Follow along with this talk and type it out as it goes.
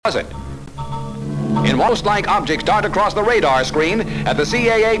Was it? In most-like objects dart across the radar screen at the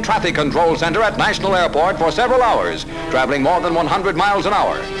CAA Traffic Control Center at National Airport for several hours, traveling more than 100 miles an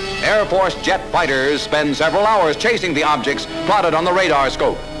hour. Air Force jet fighters spend several hours chasing the objects plotted on the radar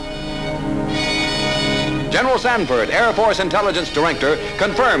scope. General Sanford, Air Force Intelligence Director,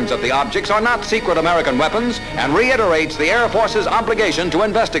 confirms that the objects are not secret American weapons and reiterates the Air Force's obligation to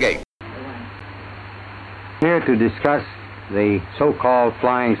investigate. Here to discuss the so-called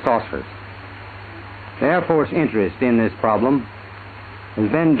flying saucers. The Air Force interest in this problem has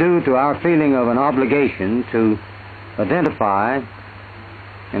been due to our feeling of an obligation to identify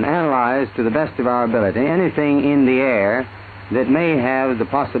and analyze to the best of our ability anything in the air that may have the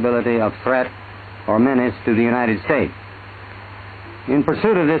possibility of threat or menace to the United States. In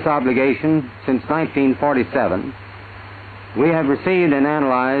pursuit of this obligation, since 1947, we have received and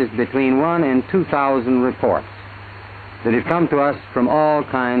analyzed between 1,000 and 2,000 reports that have come to us from all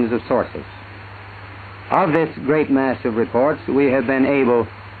kinds of sources. Of this great mass of reports, we have been able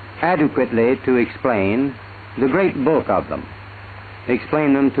adequately to explain the great bulk of them,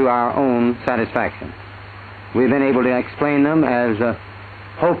 explain them to our own satisfaction. We've been able to explain them as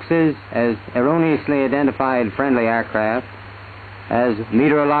hoaxes, as erroneously identified friendly aircraft, as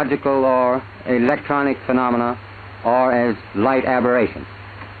meteorological or electronic phenomena, or as light aberrations.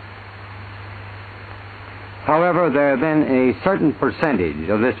 However, there have been a certain percentage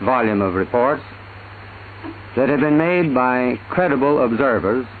of this volume of reports that have been made by credible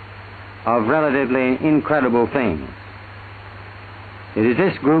observers of relatively incredible things. It is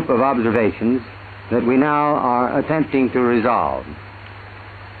this group of observations that we now are attempting to resolve.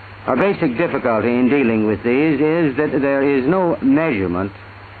 Our basic difficulty in dealing with these is that there is no measurement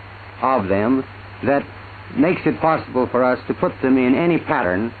of them that makes it possible for us to put them in any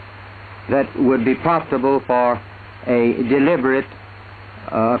pattern that would be profitable for a deliberate,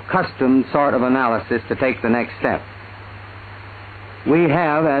 custom sort of analysis to take the next step. We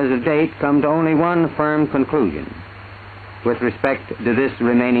have, as of date, come to only one firm conclusion with respect to this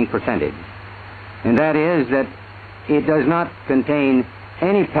remaining percentage, and that is that it does not contain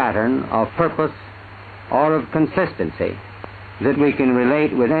any pattern of purpose or of consistency that we can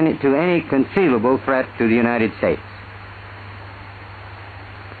relate with to any conceivable threat to the United States.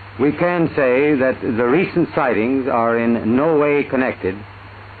 We can say that the recent sightings are in no way connected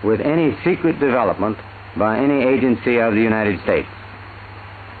with any secret development by any agency of the United States.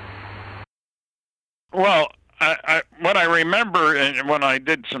 Well, what I remember when I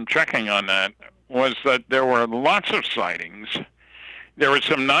did some checking on that was that there were lots of sightings. There was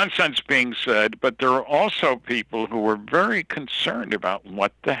some nonsense being said, but there were also people who were very concerned about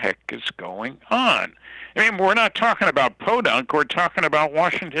what the heck is going on. I mean, we're not talking about Podunk, we're talking about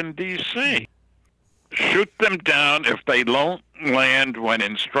Washington, D.C. Shoot them down if they don't land when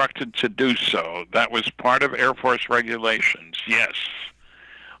instructed to do so. That was part of Air Force regulations, yes.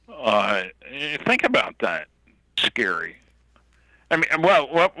 Think about that. Scary. I mean, well,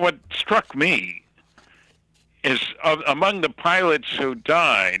 what struck me is among the pilots who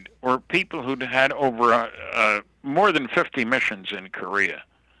died were people who'd had over more than 50 missions in Korea.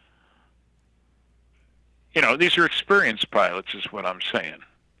 You know, these are experienced pilots is what I'm saying.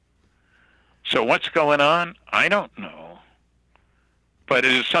 So what's going on? I don't know. But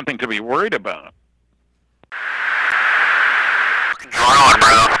it is something to be worried about. What's going on,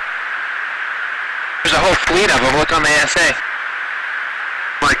 bro? There's a whole fleet of them. Look on the ASA.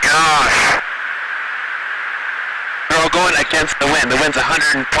 My gosh. They're all going against the wind. The wind's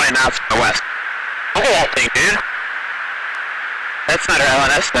 120 knots from the west. Look at that thing, dude. That's not our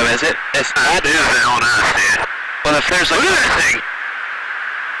LNS, though, is it? It's not. That is the LNS, dude. Well, if there's like... Look at that thing.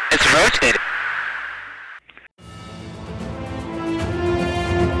 It's rotating.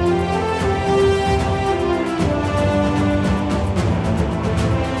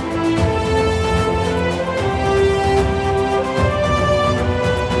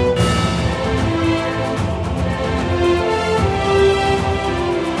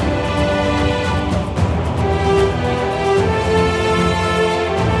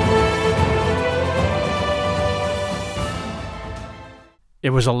 It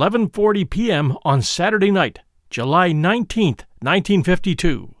was 11:40 p.m. on Saturday night, July 19th,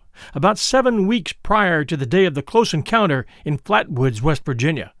 1952, about 7 weeks prior to the day of the close encounter in Flatwoods, West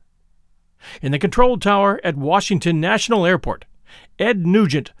Virginia. In the control tower at Washington National Airport, Ed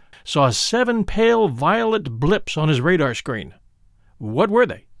Nugent saw 7 pale violet blips on his radar screen. What were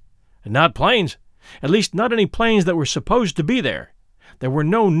they? Not planes. At least not any planes that were supposed to be there. There were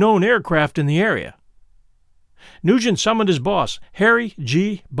no known aircraft in the area. Nugent summoned his boss, Harry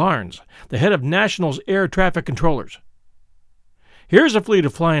G. Barnes, the head of National's air traffic controllers. "Here's a fleet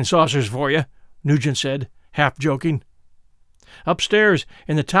of flying saucers for you," Nugent said, half joking. Upstairs,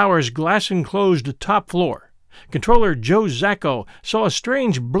 in the tower's glass-enclosed top floor, Controller Joe Zacco saw a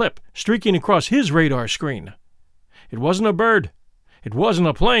strange blip streaking across his radar screen. It wasn't a bird. It wasn't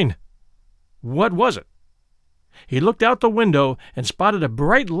a plane. What was it? He looked out the window and spotted a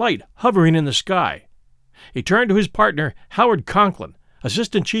bright light hovering in the sky. He turned to his partner, Howard Conklin,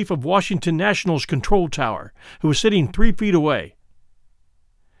 Assistant Chief of Washington National's control tower, who was sitting 3 feet away.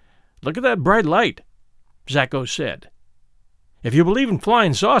 "Look at that bright light," Zacco said. "If you believe in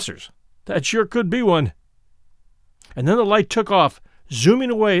flying saucers, that sure could be one." And then the light took off, zooming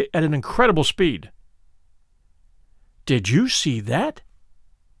away at an incredible speed. "Did you see that?"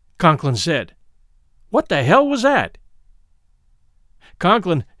 Conklin said. "What the hell was that?"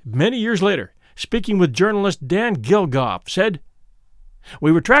 Conklin, many years later, speaking with journalist Dan Gilgoff, said,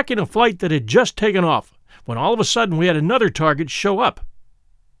 "We were tracking a flight that had just taken off when all of a sudden we had another target show up.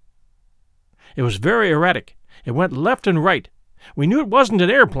 It was very erratic. It went left and right. We knew it wasn't an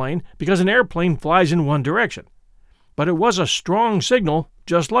airplane because an airplane flies in one direction. But it was a strong signal,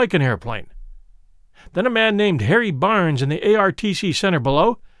 just like an airplane. Then a man named Harry Barnes in the ARTC center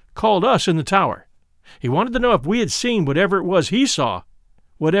below called us in the tower. He wanted to know if we had seen whatever it was he saw,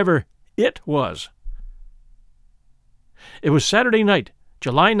 whatever it was." It was Saturday night,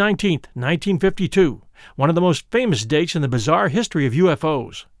 July 19th, 1952, one of the most famous dates in the bizarre history of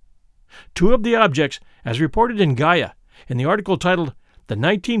UFOs. Two of the objects, as reported in Gaia, in the article titled "The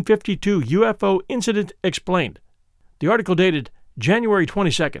 1952 UFO Incident Explained," the article dated January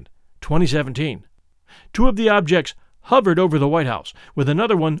 22nd, 2017. Two of the objects hovered over the White House, with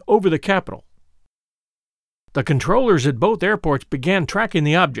another one over the Capitol. The controllers at both airports began tracking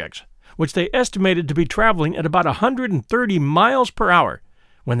the objects, which they estimated to be traveling at about 130 miles per hour,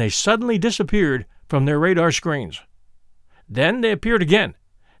 when they suddenly disappeared from their radar screens. Then they appeared again,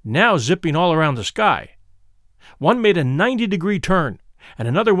 now zipping all around the sky. One made a 90-degree turn, and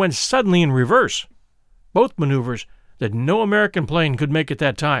another went suddenly in reverse, both maneuvers that no American plane could make at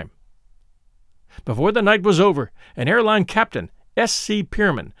that time. Before the night was over, an airline captain, S.C.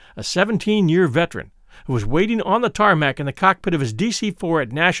 Pierman, a 17-year veteran, who was waiting on the tarmac in the cockpit of his DC-4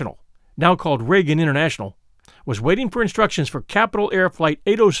 at National, now called Reagan International, was waiting for instructions for Capital Air Flight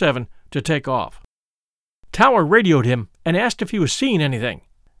 807 to take off. Tower radioed him and asked if he was seeing anything.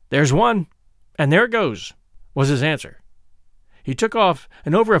 "There's one, and there it goes," was his answer. He took off,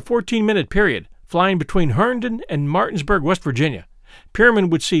 and over a 14-minute period, flying between Herndon and Martinsburg, West Virginia, Pierman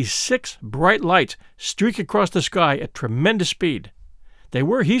would see 6 bright lights streak across the sky at tremendous speed. They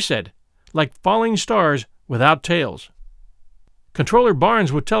were, he said, like falling stars without tails. Controller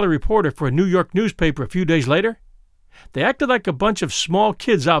Barnes would tell a reporter for a New York newspaper a few days later, "They acted like a bunch of small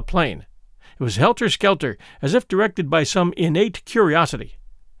kids out playing. It was helter-skelter, as if directed by some innate curiosity.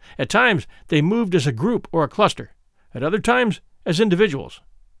 At times, they moved as a group or a cluster. At other times, as individuals."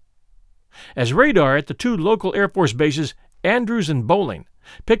 As radar at the two local Air Force bases, Andrews and Bolling,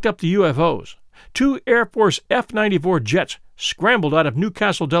 picked up the UFOs, 2 Air Force F-94 jets scrambled out of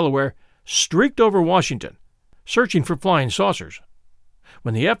Newcastle, Delaware, streaked over Washington, searching for flying saucers.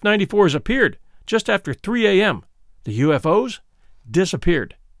 When the F-94s appeared, just after 3 a.m., the UFOs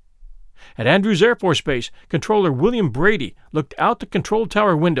disappeared. At Andrews Air Force Base, Controller William Brady looked out the control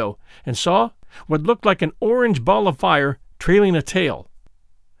tower window and saw what looked like an orange ball of fire trailing a tail.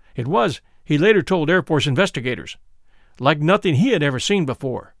 It was, he later told Air Force investigators, like nothing he had ever seen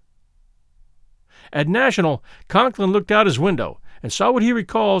before. At National, Conklin looked out his window and saw what he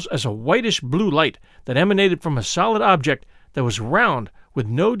recalls as a whitish-blue light that emanated from a solid object that was round with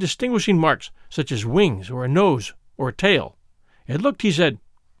no distinguishing marks, such as wings or a nose or a tail. It looked, he said,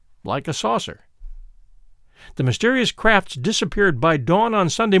 like a saucer. The mysterious crafts disappeared by dawn on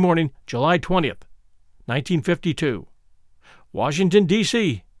Sunday morning, July 20th, 1952. Washington,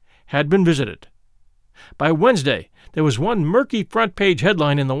 D.C. had been visited. By Wednesday, there was one murky front-page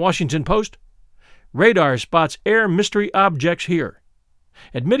headline in the Washington Post: "Radar spots air mystery objects here,"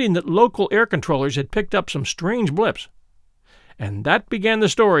 admitting that local air controllers had picked up some strange blips. And that began the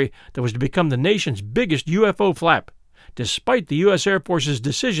story that was to become the nation's biggest UFO flap, despite the U.S. Air Force's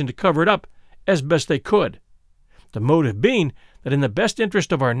decision to cover it up as best they could. The motive being that in the best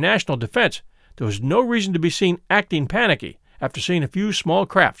interest of our national defense, there was no reason to be seen acting panicky after seeing a few small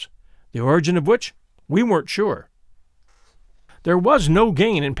crafts, the origin of which we weren't sure. There was no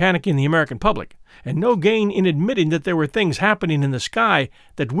gain in panicking the American public, and no gain in admitting that there were things happening in the sky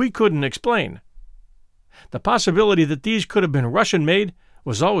that we couldn't explain. The possibility that these could have been Russian-made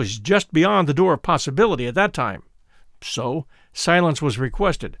was always just beyond the door of possibility at that time. So, silence was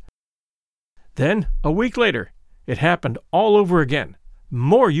requested. Then, a week later, It happened all over again.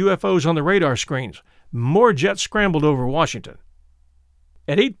 More UFOs on the radar screens. More jets scrambled over Washington.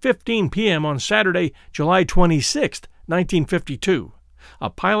 At 8:15 p.m. on Saturday, July 26, 1952, a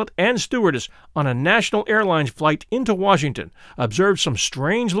pilot and stewardess on a National Airlines flight into Washington observed some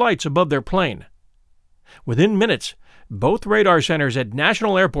strange lights above their plane. Within minutes, both radar centers at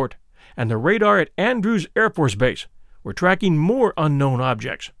National Airport and the radar at Andrews Air Force Base were tracking more unknown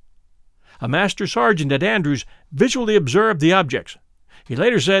objects. A master sergeant at Andrews visually observed the objects. He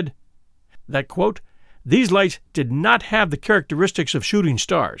later said that, quote, "These lights did not have the characteristics of shooting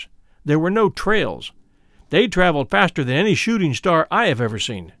stars. There were no trails. They traveled faster than any shooting star I have ever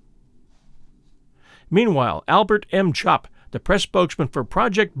seen." Meanwhile, Albert M. Chopp, the press spokesman for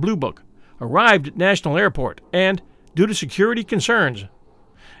Project Blue Book, arrived at National Airport and, due to security concerns,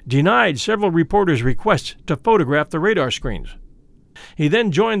 denied several reporters' requests to photograph the radar screens. He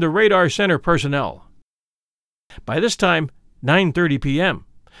then joined the radar center personnel. By this time, 9:30 p.m.,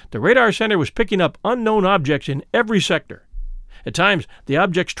 the radar center was picking up unknown objects in every sector. At times, the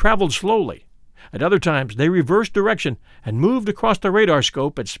objects traveled slowly. At other times, they reversed direction and moved across the radar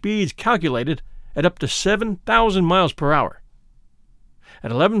scope at speeds calculated at up to 7,000 miles per hour.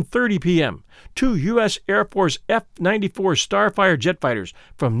 At 11:30 p.m., two U.S. Air Force F-94 Starfire jet fighters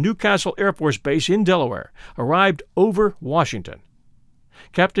from Newcastle Air Force Base in Delaware arrived over Washington.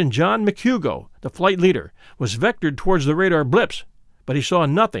 Captain John McHugo, the flight leader, was vectored towards the radar blips, but he saw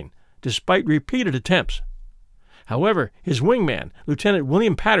nothing, despite repeated attempts. However, his wingman, Lieutenant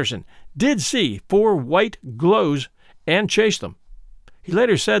William Patterson, did see 4 white glows and chased them. He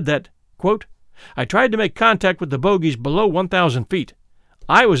later said that, quote, "I tried to make contact with the bogies below 1,000 feet.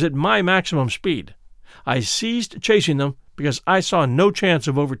 I was at my maximum speed. I ceased chasing them because I saw no chance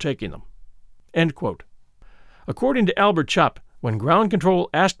of overtaking them." End quote. According to Albert Chopp, when ground control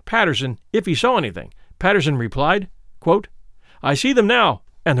asked Patterson if he saw anything, Patterson replied, quote, "I see them now,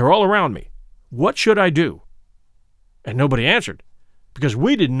 and they're all around me. What should I do?" And nobody answered, because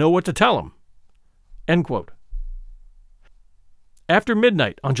we didn't know what to tell them. End quote. After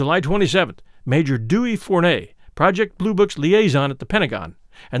midnight on July 27th, Major Dewey Fournay, Project Blue Book's liaison at the Pentagon,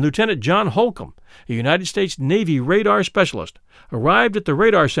 and Lieutenant John Holcomb, a United States Navy radar specialist, arrived at the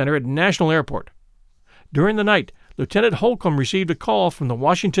radar center at National Airport. During the night, Lieutenant Holcomb received a call from the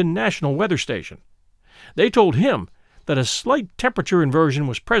Washington National Weather Station. They told him that a slight temperature inversion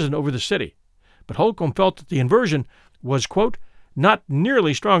was present over the city, but Holcomb felt that the inversion was, quote, "not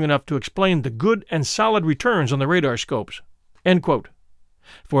nearly strong enough to explain the good and solid returns on the radar scopes." End quote.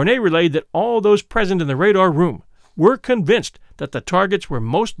 Fournay relayed that all those present in the radar room were convinced that the targets were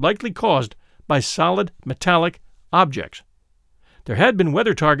most likely caused by solid metallic objects. There had been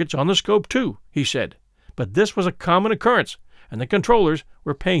weather targets on the scope too, he said, but this was a common occurrence, and the controllers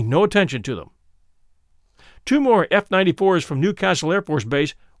were paying no attention to them. 2 more F-94s from Newcastle Air Force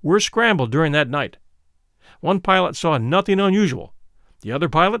Base were scrambled during that night. One pilot saw nothing unusual. The other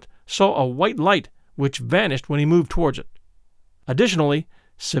pilot saw a white light which vanished when he moved towards it. Additionally,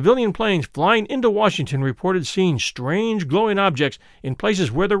 civilian planes flying into Washington reported seeing strange glowing objects in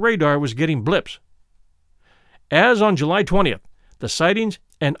places where the radar was getting blips. As on July 20th, the sightings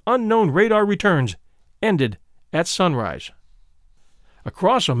and unknown radar returns ended at sunrise.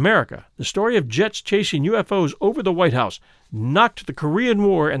 Across America, the story of jets chasing UFOs over the White House knocked the Korean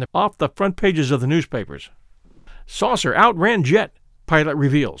War off the front pages of the newspapers. "Saucer outran jet," pilot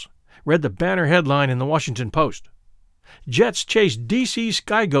reveals, read the banner headline in the Washington Post. "Jets chase D.C.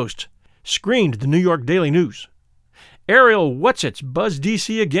 sky ghosts," screamed the New York Daily News. "Aerial whatsits buzz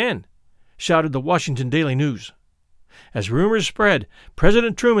D.C. again," shouted the Washington Daily News. As rumors spread,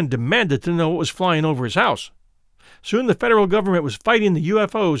 President Truman demanded to know what was flying over his house. Soon the federal government was fighting the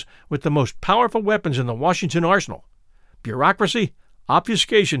UFOs with the most powerful weapons in the Washington arsenal: bureaucracy,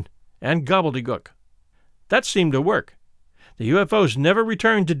 obfuscation, and gobbledygook. That seemed to work. The UFOs never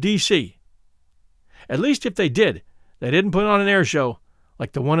returned to D.C. At least if they did, they didn't put on an air show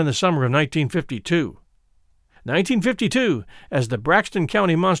like the one in the summer of 1952. 1952, as the Braxton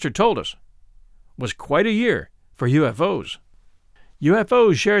County Monster told us, was quite a year for UFOs.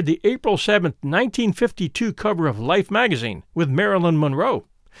 UFOs shared the April 7, 1952 cover of Life magazine with Marilyn Monroe.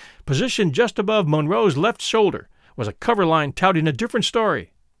 Positioned just above Monroe's left shoulder was a cover line touting a different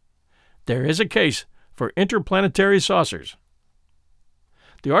story. There is a case for interplanetary saucers.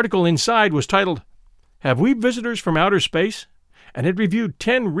 The article inside was titled, "Have We Visitors from Outer Space?" and it reviewed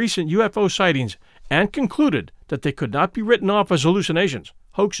 10 recent UFO sightings and concluded that they could not be written off as hallucinations,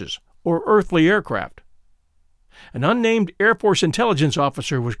 hoaxes, or earthly aircraft. An unnamed Air Force intelligence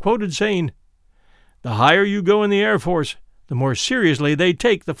officer was quoted saying, "The higher you go in the Air Force, the more seriously they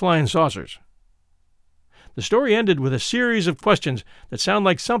take the flying saucers." The story ended with a series of questions that sound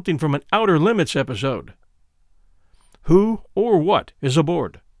like something from an Outer Limits episode. Who or what is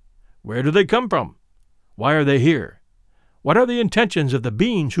aboard? Where do they come from? Why are they here? What are the intentions of the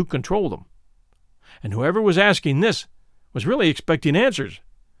beings who control them? And whoever was asking this was really expecting answers,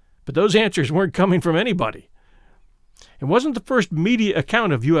 but those answers weren't coming from anybody. It wasn't the first media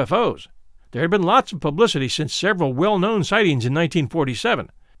account of UFOs. There had been lots of publicity since several well-known sightings in 1947,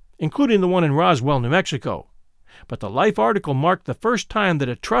 including the one in Roswell, New Mexico. But the Life article marked the first time that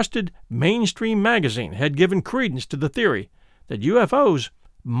a trusted mainstream magazine had given credence to the theory that UFOs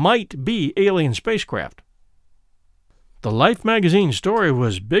might be alien spacecraft. The Life magazine story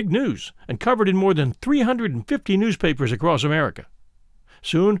was big news and covered in more than 350 newspapers across America.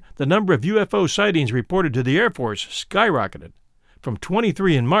 Soon, the number of UFO sightings reported to the Air Force skyrocketed, from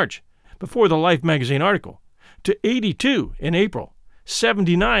 23 in March, before the Life magazine article, to 82 in April,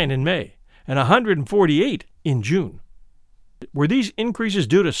 79 in May, and 148 in June. Were these increases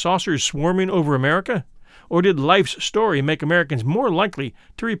due to saucers swarming over America? Or did Life's story make Americans more likely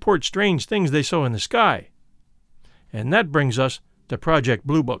to report strange things they saw in the sky? And that brings us to Project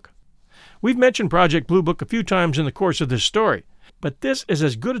Blue Book. We've mentioned Project Blue Book a few times in the course of this story, but this is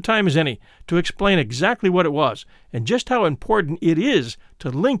as good a time as any to explain exactly what it was and just how important it is to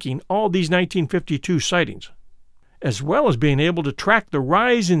linking all these 1952 sightings, as well as being able to track the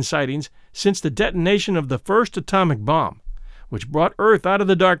rise in sightings since the detonation of the first atomic bomb, which brought Earth out of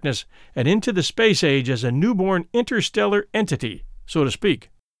the darkness and into the space age as a newborn interstellar entity, so to speak.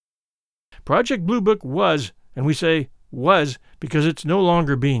 Project Blue Book was, and we say was because it's no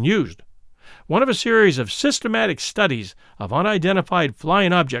longer being used, one of a series of systematic studies of unidentified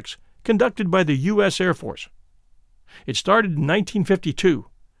flying objects conducted by the U.S. Air Force. It started in 1952,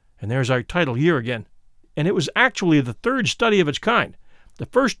 and there's our title year again, and it was actually the third study of its kind. The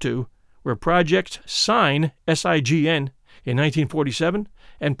first two were Project Sign, S-I-G-N, in 1947,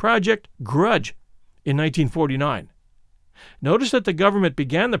 and Project Grudge in 1949. Notice that the government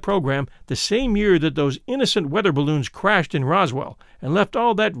began the program the same year that those innocent weather balloons crashed in Roswell and left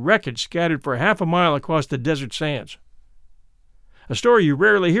all that wreckage scattered for half a mile across the desert sands. A story you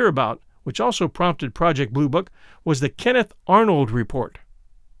rarely hear about, which also prompted Project Blue Book, was the Kenneth Arnold Report.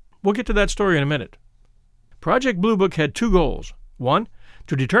 We'll get to that story in a minute. Project Blue Book had two goals. One,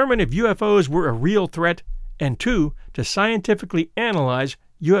 to determine if UFOs were a real threat, and two, to scientifically analyze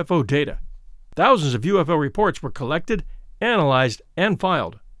UFO data. Thousands of UFO reports were collected, analyzed, and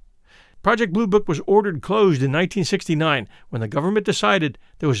filed. Project Blue Book was ordered closed in 1969 when the government decided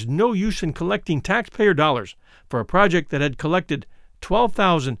there was no use in collecting taxpayer dollars for a project that had collected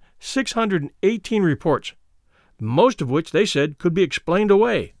 12,618 reports, most of which they said could be explained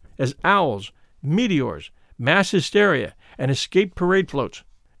away as owls, meteors, mass hysteria, and escaped parade floats,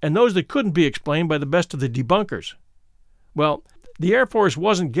 and those that couldn't be explained by the best of the debunkers. Well, the Air Force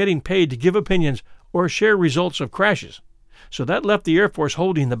wasn't getting paid to give opinions or share results of crashes, so that left the Air Force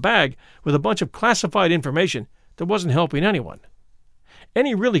holding the bag with a bunch of classified information that wasn't helping anyone.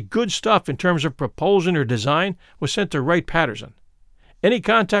 Any really good stuff in terms of propulsion or design was sent to Wright-Patterson. Any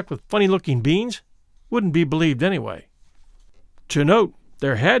contact with funny-looking beings wouldn't be believed anyway. To note,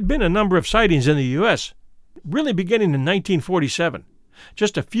 there had been a number of sightings in the U.S., really beginning in 1947,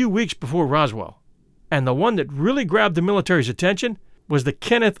 just a few weeks before Roswell. And the one that really grabbed the military's attention was the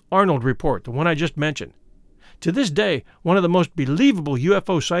Kenneth Arnold Report, the one I just mentioned. To this day, one of the most believable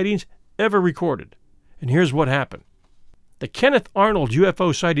UFO sightings ever recorded. And here's what happened. The Kenneth Arnold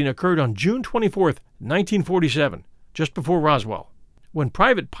UFO sighting occurred on June 24, 1947, just before Roswell, when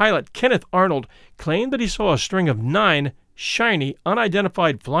private pilot Kenneth Arnold claimed that he saw a string of 9 shiny,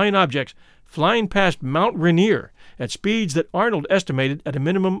 unidentified flying objects flying past Mount Rainier at speeds that Arnold estimated at a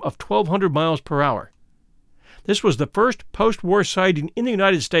minimum of 1,200 miles per hour. This was the first post-war sighting in the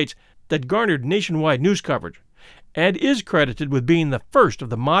United States that garnered nationwide news coverage, and is credited with being the first of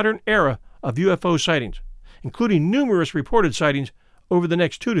the modern era of UFO sightings, including numerous reported sightings over the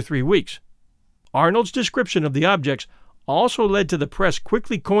next 2 to 3 weeks. Arnold's description of the objects also led to the press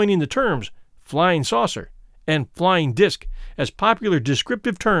quickly coining the terms flying saucer and flying disc as popular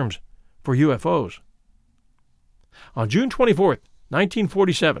descriptive terms for UFOs. On June 24,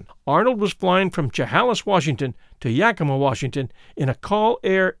 1947, Arnold was flying from Chehalis, Washington to Yakima, Washington in a Call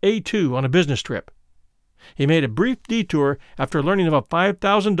Air A-2 on a business trip. He made a brief detour after learning of a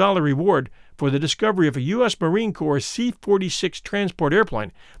 $5,000 reward for the discovery of a U.S. Marine Corps C-46 transport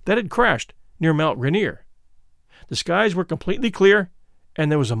airplane that had crashed near Mount Rainier. The skies were completely clear,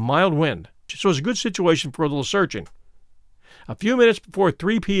 and there was a mild wind, so it was a good situation for a little searching. A few minutes before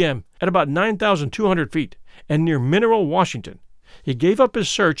 3 p.m., at about 9,200 feet, and near Mineral, Washington, he gave up his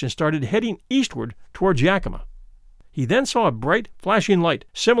search and started heading eastward towards Yakima. He then saw a bright, flashing light,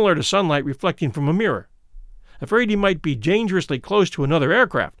 similar to sunlight reflecting from a mirror. Afraid he might be dangerously close to another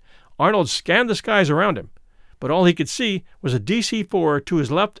aircraft, Arnold scanned the skies around him, but all he could see was a DC-4 to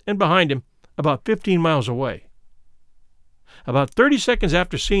his left and behind him, about 15 miles away. About 30 seconds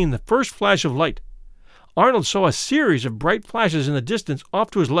after seeing the first flash of light, Arnold saw a series of bright flashes in the distance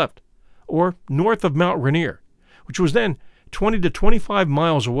off to his left, or north of Mount Rainier, which was then 20 to 25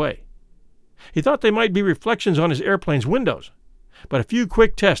 miles away. He thought they might be reflections on his airplane's windows, but a few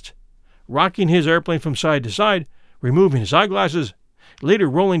quick tests, rocking his airplane from side to side, removing his eyeglasses, later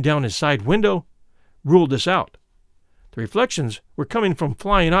rolling down his side window, ruled this out. The reflections were coming from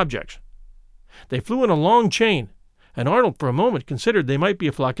flying objects. They flew in a long chain, and Arnold for a moment considered they might be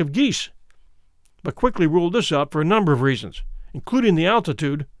a flock of geese, but quickly ruled this out for a number of reasons, including the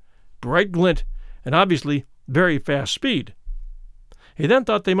altitude, bright glint, and obviously very fast speed. He then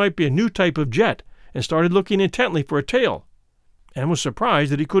thought they might be a new type of jet and started looking intently for a tail, and was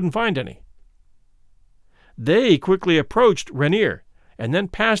surprised that he couldn't find any. They quickly approached Rainier and then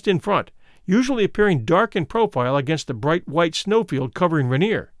passed in front, usually appearing dark in profile against the bright white snowfield covering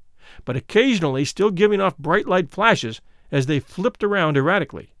Rainier, but occasionally still giving off bright light flashes as they flipped around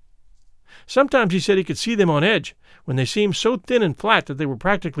erratically. Sometimes he said he could see them on edge when they seemed so thin and flat that they were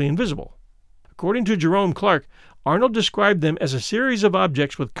practically invisible. According to Jerome Clark, Arnold described them as a series of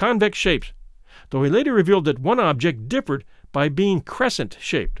objects with convex shapes, though he later revealed that one object differed by being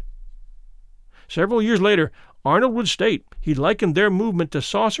crescent-shaped. Several years later, Arnold would state he likened their movement to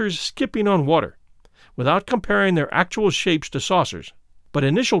saucers skipping on water, without comparing their actual shapes to saucers. But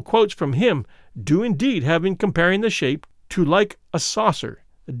initial quotes from him do indeed have him comparing the shape to like a saucer,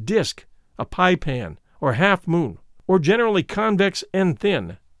 a disc, a pie pan, or half moon, or generally convex and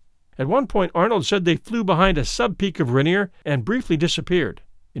thin. At one point, Arnold said they flew behind a sub-peak of Rainier and briefly disappeared.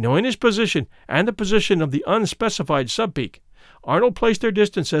 Knowing his position and the position of the unspecified sub-peak, Arnold placed their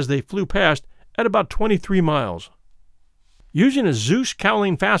distance as they flew past at about 23 miles. Using a Zeus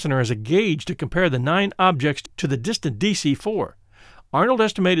cowling fastener as a gauge to compare the 9 objects to the distant DC-4, Arnold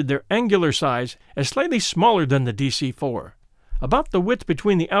estimated their angular size as slightly smaller than the DC-4, about the width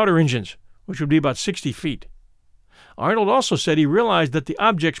between the outer engines, which would be about 60 feet. Arnold also said he realized that the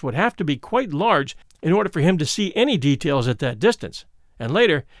objects would have to be quite large in order for him to see any details at that distance, and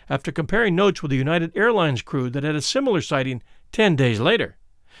later, after comparing notes with the United Airlines crew that had a similar sighting 10 days later,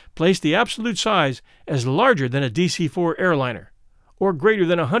 placed the absolute size as larger than a DC-4 airliner, or greater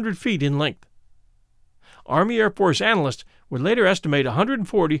than 100 feet in length. Army Air Force analysts would later estimate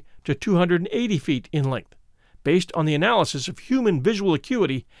 140 to 280 feet in length, based on the analysis of human visual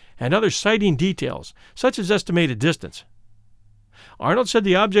acuity and other sighting details, such as estimated distance. Arnold said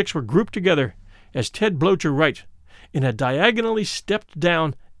the objects were grouped together, as Ted Blocher writes, in a diagonally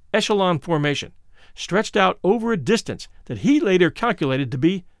stepped-down echelon formation, stretched out over a distance that he later calculated to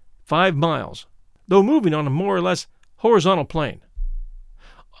be 5 miles, though moving on a more or less horizontal plane.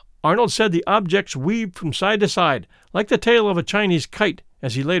 Arnold said the objects weaved from side to side like the tail of a Chinese kite,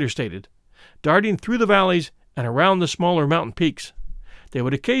 as he later stated, darting through the valleys and around the smaller mountain peaks. They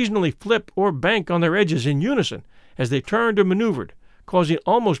would occasionally flip or bank on their edges in unison as they turned or maneuvered, causing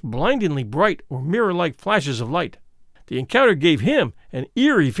almost blindingly bright or mirror-like flashes of light. The encounter gave him an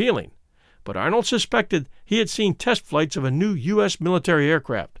eerie feeling, but Arnold suspected he had seen test flights of a new U.S. military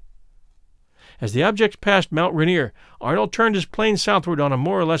aircraft. As the objects passed Mount Rainier, Arnold turned his plane southward on a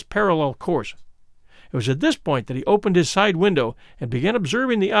more or less parallel course. It was at this point that he opened his side window and began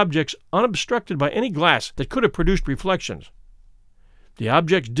observing the objects unobstructed by any glass that could have produced reflections. The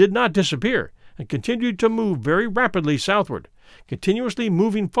objects did not disappear and continued to move very rapidly southward, continuously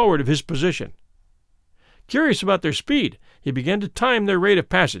moving forward of his position. Curious about their speed, he began to time their rate of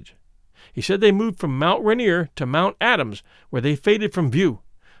passage. He said they moved from Mount Rainier to Mount Adams, where they faded from view,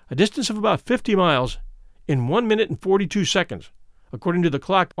 a distance of about 50 miles, in 1 minute and 42 seconds, according to the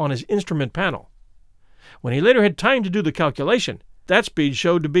clock on his instrument panel. When he later had time to do the calculation, that speed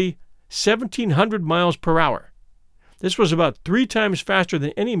showed to be 1,700 miles per hour. This was about 3 times faster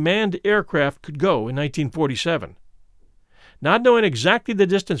than any manned aircraft could go in 1947. Not knowing exactly the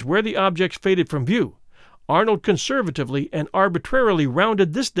distance where the objects faded from view, Arnold conservatively and arbitrarily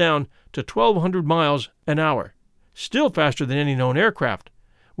rounded this down to 1,200 miles an hour, still faster than any known aircraft,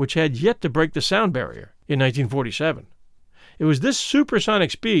 which had yet to break the sound barrier in 1947. It was this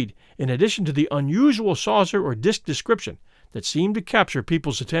supersonic speed, in addition to the unusual saucer or disc description, that seemed to capture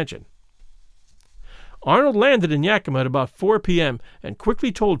people's attention. Arnold landed in Yakima at about 4 p.m. and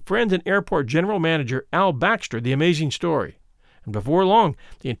quickly told friend and airport general manager Al Baxter the amazing story, and before long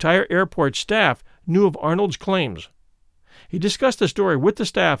the entire airport staff knew of Arnold's claims. He discussed the story with the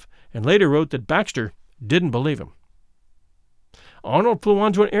staff and later wrote that Baxter didn't believe him. Arnold flew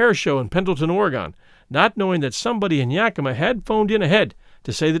onto an air show in Pendleton, Oregon, not knowing that somebody in Yakima had phoned in ahead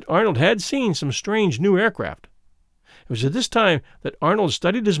to say that Arnold had seen some strange new aircraft. It was at this time that Arnold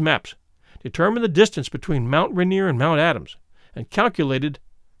studied his maps, determined the distance between Mount Rainier and Mount Adams, and calculated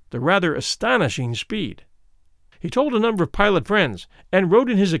the rather astonishing speed. He told a number of pilot friends and wrote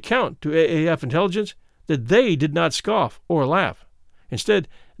in his account to AAF Intelligence that they did not scoff or laugh. Instead,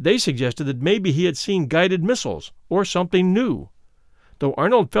 they suggested that maybe he had seen guided missiles or something new, though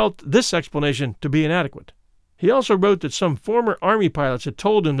Arnold felt this explanation to be inadequate. He also wrote that some former Army pilots had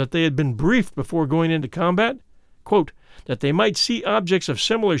told him that they had been briefed before going into combat, quote, that they might see objects of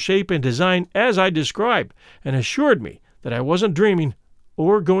similar shape and design as I described, and assured me that I wasn't dreaming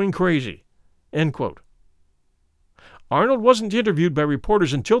or going crazy, end quote. Arnold wasn't interviewed by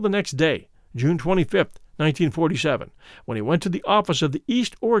reporters until the next day, June 25, 1947, when he went to the office of the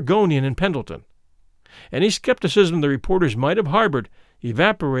East Oregonian in Pendleton. Any skepticism the reporters might have harbored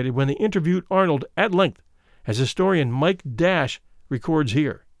evaporated when they interviewed Arnold at length, as historian Mike Dash records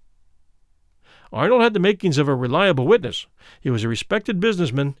here. Arnold had the makings of a reliable witness. He was a respected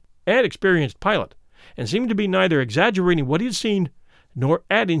businessman and experienced pilot, and seemed to be neither exaggerating what he had seen nor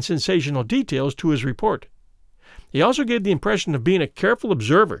adding sensational details to his report. He also gave the impression of being a careful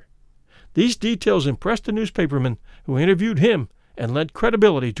observer. These details impressed the newspapermen who interviewed him and lent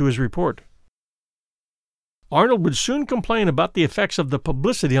credibility to his report. Arnold would soon complain about the effects of the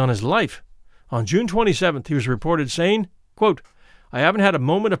publicity on his life. On June 27th, he was reported saying, quote, I haven't had a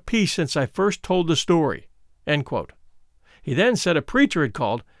moment of peace since I first told the story, end quote. He then said a preacher had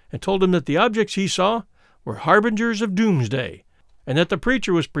called and told him that the objects he saw were harbingers of doomsday, and that the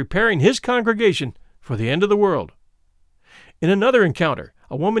preacher was preparing his congregation for the end of the world. In another encounter,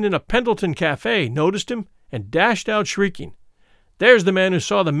 a woman in a Pendleton cafe noticed him and dashed out shrieking, There's the man who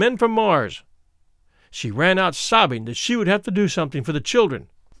saw the men from Mars. She ran out sobbing that she would have to do something for the children,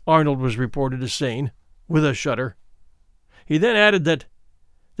 Arnold was reported as saying, with a shudder. He then added that,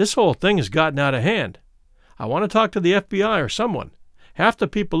 This whole thing has gotten out of hand. I want to talk to the FBI or someone. Half the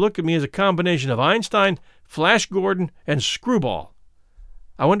people look at me as a combination of Einstein, Flash Gordon, and Screwball.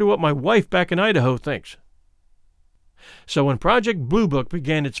 I wonder what my wife back in Idaho thinks. So when Project Blue Book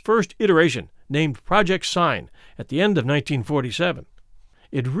began its first iteration, named Project Sign, at the end of 1947,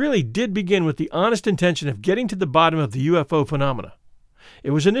 it really did begin with the honest intention of getting to the bottom of the UFO phenomena.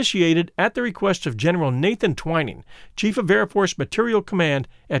 It was initiated at the request of General Nathan Twining, Chief of Air Force Materiel Command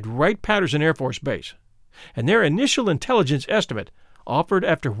at Wright-Patterson Air Force Base, and their initial intelligence estimate, offered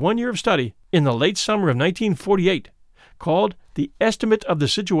after 1 year of study in the late summer of 1948, called the Estimate of the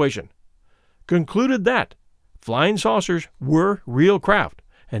Situation, concluded that flying saucers were real craft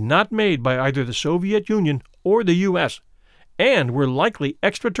and not made by either the Soviet Union or the U.S., and were likely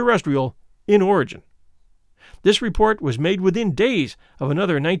extraterrestrial in origin. This report was made within days of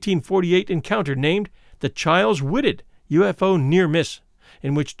another 1948 encounter named the Chiles-Whitted UFO near miss,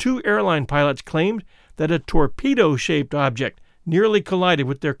 in which two airline pilots claimed that a torpedo-shaped object nearly collided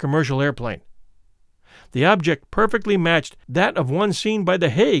with their commercial airplane. The object perfectly matched that of one seen by the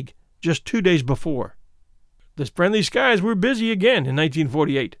Hague just 2 days before. The friendly skies were busy again in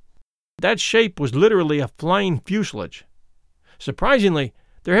 1948. That shape was literally a flying fuselage. Surprisingly,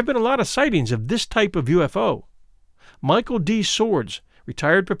 there have been a lot of sightings of this type of UFO. Michael D. Swords,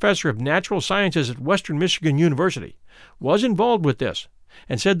 retired professor of natural sciences at Western Michigan University, was involved with this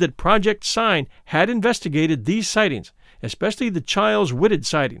and said that Project Sign had investigated these sightings, especially the Chiles-Whitted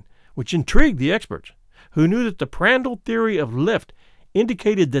sighting, which intrigued the experts, who knew that the Prandtl theory of lift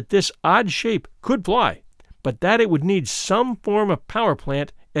indicated that this odd shape could fly, but that it would need some form of power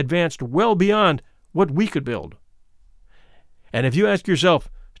plant advanced well beyond what we could build. And if you ask yourself,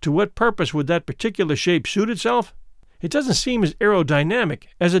 to what purpose would that particular shape suit itself? It doesn't seem as aerodynamic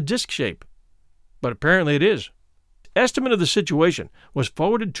as a disc shape, but apparently it is. Estimate of the situation was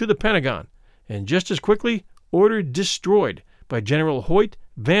forwarded to the Pentagon, and just as quickly ordered destroyed by General Hoyt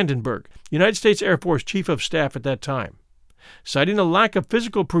Vandenberg, United States Air Force Chief of Staff at that time, citing a lack of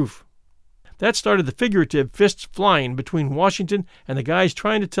physical proof. That started the figurative fists flying between Washington and the guys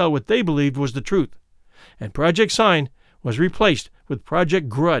trying to tell what they believed was the truth, and Project Sign was replaced with Project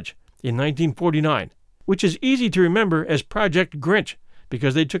Grudge in 1949, which is easy to remember as Project Grinch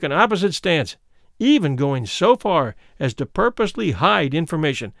because they took an opposite stance, even going so far as to purposely hide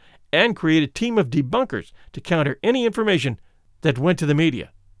information and create a team of debunkers to counter any information that went to the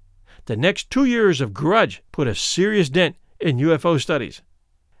media. The next 2 years of Grudge put a serious dent in UFO studies.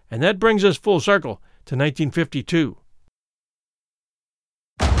 And that brings us full circle to 1952.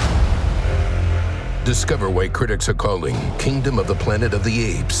 Discover why critics are calling Kingdom of the Planet of the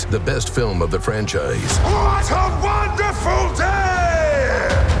Apes the best film of the franchise. What a wonderful day!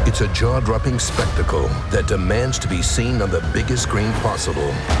 It's a jaw-dropping spectacle that demands to be seen on the biggest screen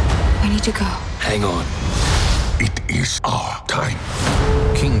possible. We need to go. Hang on. It is our time.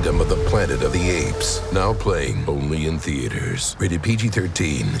 Kingdom of the Planet of the Apes. Now playing only in theaters. Rated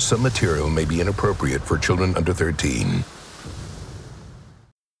PG-13. Some material may be inappropriate for children under 13.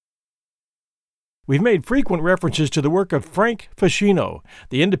 We've made frequent references to the work of Frank Fascino,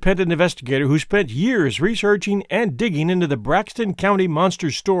 the independent investigator who spent years researching and digging into the Braxton County monster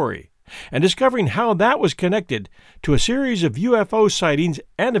story, and discovering how that was connected to a series of UFO sightings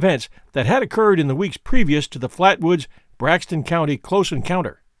and events that had occurred in the weeks previous to the Flatwoods-Braxton County close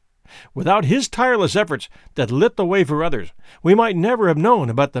encounter. Without his tireless efforts that lit the way for others, we might never have known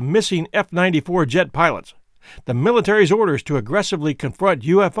about the missing F-94 jet pilots, the military's orders to aggressively confront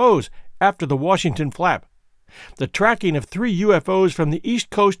UFOs after the Washington flap, the tracking of 3 UFOs from the East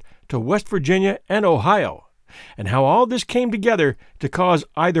Coast to West Virginia and Ohio, and how all this came together to cause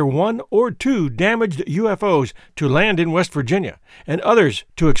either 1 or 2 damaged UFOs to land in West Virginia and others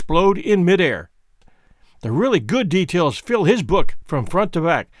to explode in midair. The really good details fill his book from front to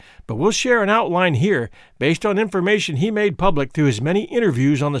back, but we'll share an outline here based on information he made public through his many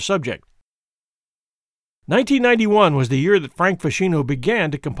interviews on the subject. 1991 was the year that Frank Fascino began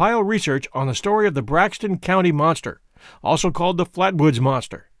to compile research on the story of the Braxton County monster, also called the Flatwoods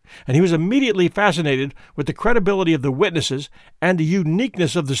Monster, and he was immediately fascinated with the credibility of the witnesses and the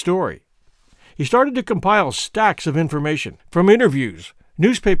uniqueness of the story. He started to compile stacks of information from interviews,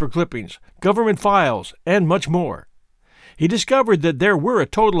 newspaper clippings, government files, and much more. He discovered that there were a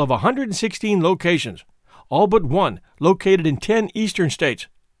total of 116 locations, all but one located in 10 eastern states,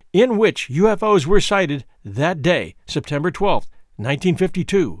 in which UFOs were sighted that day, September 12,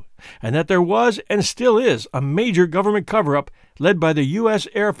 1952, and that there was and still is a major government cover-up led by the U.S.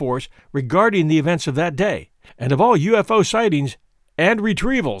 Air Force regarding the events of that day, and of all UFO sightings and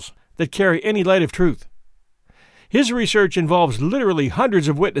retrievals that carry any light of truth. His research involves literally hundreds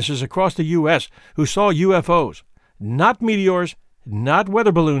of witnesses across the U.S. who saw UFOs, not meteors, not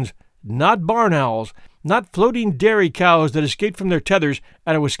weather balloons, not barn owls, not floating dairy cows that escaped from their tethers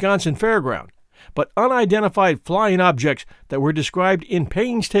at a Wisconsin fairground, but unidentified flying objects that were described in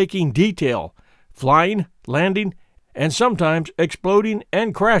painstaking detail, flying, landing, and sometimes exploding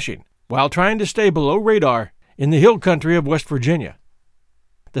and crashing while trying to stay below radar in the hill country of West Virginia.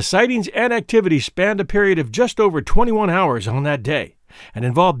 The sightings and activity spanned a period of just over 21 hours on that day and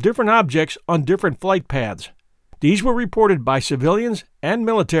involved different objects on different flight paths. These were reported by civilians and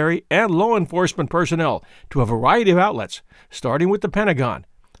military and law enforcement personnel to a variety of outlets, starting with the Pentagon,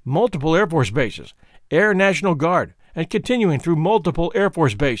 multiple Air Force bases, Air National Guard, and continuing through multiple Air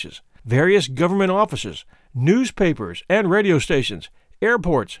Force bases, various government offices, newspapers and radio stations,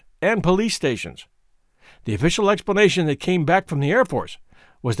 airports, and police stations. The official explanation that came back from the Air Force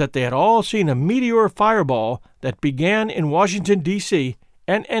was that they had all seen a meteor fireball that began in Washington, D.C.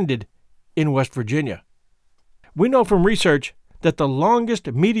 and ended in West Virginia. We know from research that the longest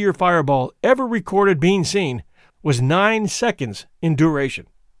meteor fireball ever recorded being seen was 9 seconds in duration.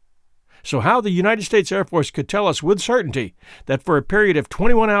 So how the United States Air Force could tell us with certainty that for a period of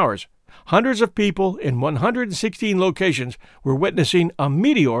 21 hours, hundreds of people in 116 locations were witnessing a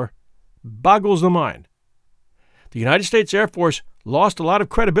meteor boggles the mind. The United States Air Force lost a lot of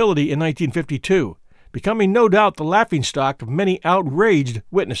credibility in 1952, becoming no doubt the laughingstock of many outraged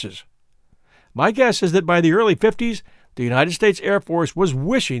witnesses. My guess is that by the early 50s, the United States Air Force was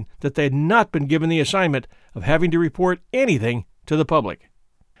wishing that they had not been given the assignment of having to report anything to the public.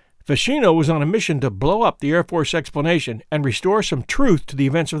 Fascino was on a mission to blow up the Air Force explanation and restore some truth to the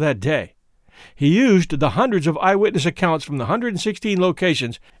events of that day. He used the hundreds of eyewitness accounts from the 116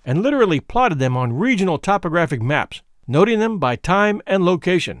 locations and literally plotted them on regional topographic maps, noting them by time and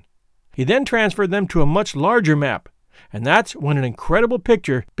location. He then transferred them to a much larger map, and that's when an incredible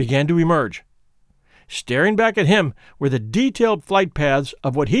picture began to emerge. Staring back at him were the detailed flight paths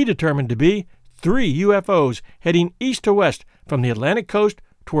of what he determined to be 3 UFOs heading east to west from the Atlantic coast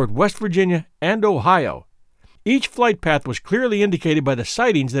toward West Virginia and Ohio. Each flight path was clearly indicated by the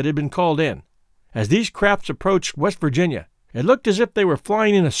sightings that had been called in. As these crafts approached West Virginia, it looked as if they were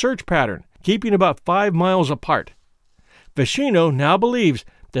flying in a search pattern, keeping about 5 miles apart. Fascino now believes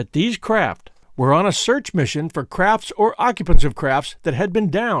that these craft were on a search mission for crafts or occupants of crafts that had been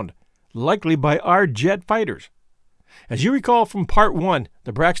downed, likely by our jet fighters. As you recall from Part 1,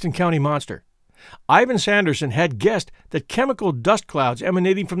 The Braxton County Monster, Ivan Sanderson had guessed that chemical dust clouds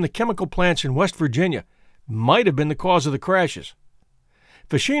emanating from the chemical plants in West Virginia might have been the cause of the crashes.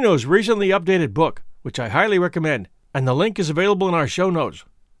 Fascino's recently updated book, which I highly recommend, and the link is available in our show notes,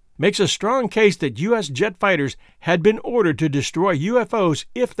 makes a strong case that U.S. jet fighters had been ordered to destroy UFOs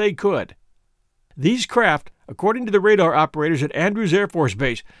if they could. These craft, according to the radar operators at Andrews Air Force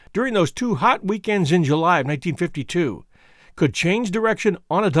Base during those 2 hot weekends in July of 1952, could change direction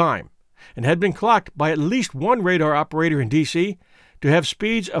on a dime and had been clocked by at least one radar operator in D.C. to have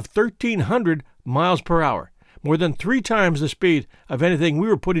speeds of 1,300 miles per hour, more than 3 times the speed of anything we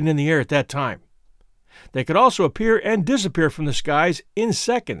were putting in the air at that time. They could also appear and disappear from the skies in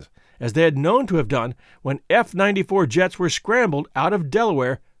seconds, as they had known to have done when F-94 jets were scrambled out of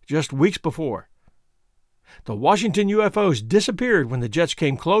Delaware just weeks before. The Washington UFOs disappeared when the jets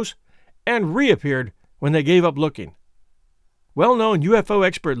came close and reappeared when they gave up looking. Well-known UFO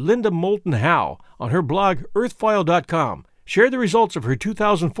expert Linda Moulton Howe, on her blog earthfile.com, shared the results of her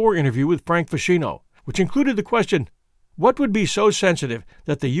 2004 interview with Frank Fascino, which included the question, what would be so sensitive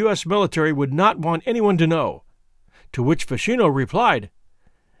that the U.S. military would not want anyone to know? To which Fascino replied,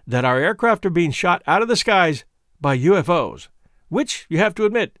 that our aircraft are being shot out of the skies by UFOs, which, you have to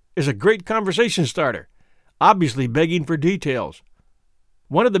admit, is a great conversation starter, obviously begging for details.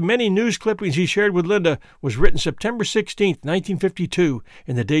 One of the many news clippings he shared with Linda was written September 16, 1952,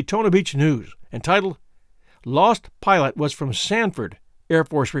 in the Daytona Beach News, entitled, Lost Pilot Was from Sanford, Air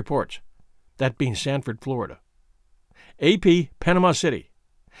Force Reports, that being Sanford, Florida. AP, Panama City.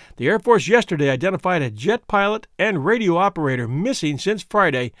 The Air Force yesterday identified a jet pilot and radio operator missing since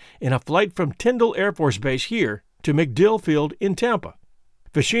Friday in a flight from Tyndall Air Force Base here to MacDill Field in Tampa.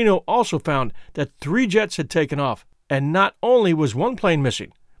 Fascino also found that 3 jets had taken off, and not only was one plane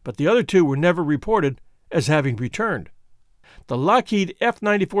missing, but the other 2 were never reported as having returned. The Lockheed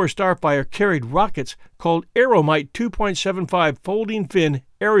F-94 Starfire carried rockets called Aeromite 2.75 folding fin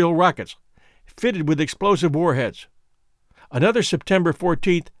aerial rockets, fitted with explosive warheads. Another September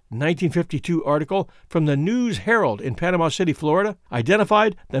 14, 1952 article from the News Herald in Panama City, Florida,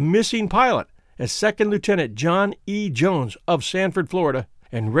 identified the missing pilot as Second Lieutenant John E. Jones of Sanford, Florida,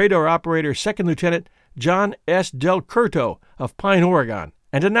 and radar operator Second Lieutenant John S. Del Curto of Pine, Oregon,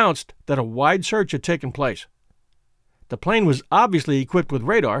 and announced that a wide search had taken place. The plane was obviously equipped with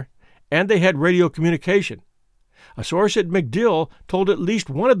radar, and they had radio communication. A source at MacDill told at least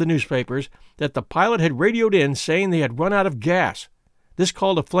one of the newspapers that the pilot had radioed in saying they had run out of gas. This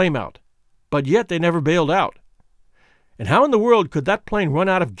called a flameout, but yet they never bailed out. And how in the world could that plane run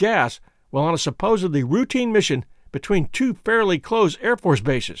out of gas while on a supposedly routine mission between 2 fairly close Air Force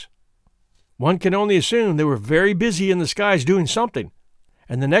bases? One can only assume they were very busy in the skies doing something.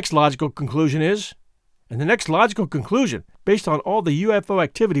 And the next logical conclusion, based on all the UFO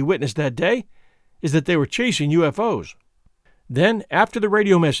activity witnessed that day, is that they were chasing UFOs. Then, after the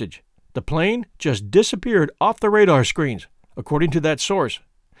radio message, the plane just disappeared off the radar screens, according to that source.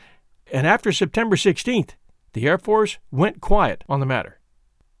 And after September 16th, the Air Force went quiet on the matter.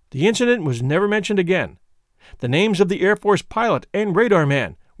 The incident was never mentioned again. The names of the Air Force pilot and radar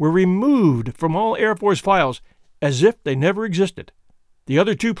man were removed from all Air Force files as if they never existed. The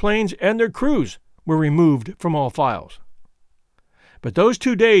other 2 planes and their crews were removed from all files. But those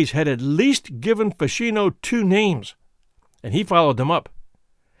 2 days had at least given Fascino 2 names, and he followed them up.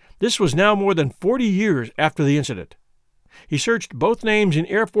 This was now more than 40 years after the incident. He searched both names in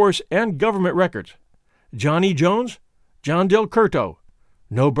Air Force and government records. John E. Jones, John Del Curto.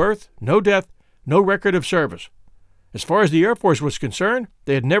 No birth, no death, no record of service. As far as the Air Force was concerned,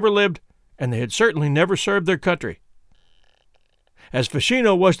 they had never lived, and they had certainly never served their country. As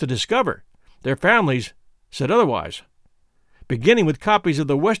Fascino was to discover, their families said otherwise, beginning with copies of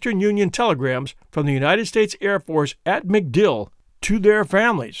the Western Union telegrams from the United States Air Force at MacDill to their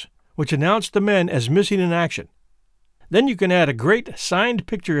families, which announced the men as missing in action. Then you can add a great signed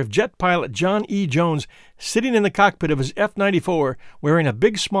picture of jet pilot John E. Jones sitting in the cockpit of his F-94 wearing a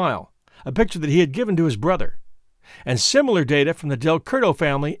big smile, a picture that he had given to his brother, and similar data from the Del Curto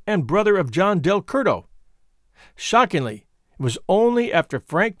family and brother of John Del Curto. Shockingly, it was only after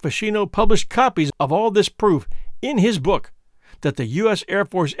Frank Fascino published copies of all this proof in his book that the U.S. Air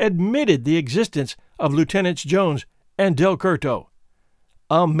Force admitted the existence of Lieutenants Jones and Del Curto.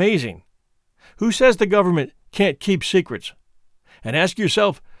 Amazing. Who says the government can't keep secrets? And ask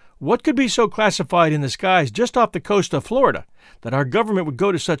yourself, what could be so classified in the skies just off the coast of Florida that our government would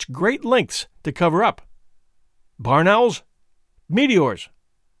go to such great lengths to cover up? Barn owls? Meteors?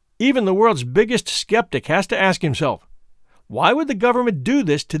 Even the world's biggest skeptic has to ask himself, why would the government do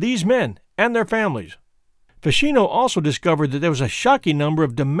this to these men and their families? Fascino also discovered that there was a shocking number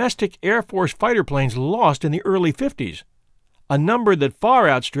of domestic Air Force fighter planes lost in the early 50s, a number that far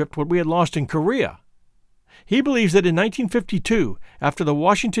outstripped what we had lost in Korea. He believes that in 1952, after the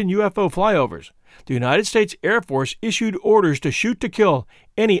Washington UFO flyovers, the United States Air Force issued orders to shoot to kill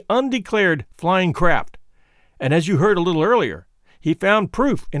any undeclared flying craft. And as you heard a little earlier, he found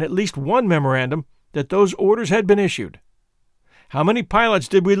proof in at least one memorandum that those orders had been issued. How many pilots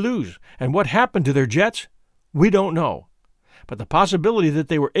did we lose, and what happened to their jets? We don't know. But the possibility that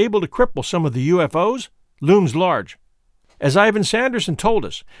they were able to cripple some of the UFOs looms large. As Ivan Sanderson told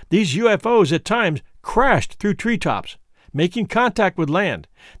us, these UFOs at times crashed through treetops, making contact with land,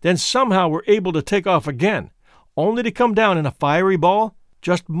 then somehow were able to take off again, only to come down in a fiery ball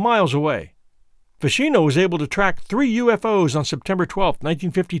just miles away. Ficino was able to track 3 UFOs on September 12,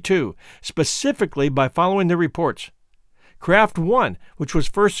 1952, specifically by following the reports. Craft 1, which was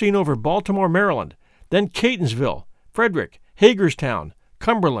first seen over Baltimore, Maryland, then Catonsville, Frederick, Hagerstown,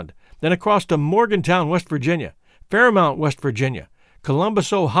 Cumberland, then across to Morgantown, West Virginia, Fairmount, West Virginia,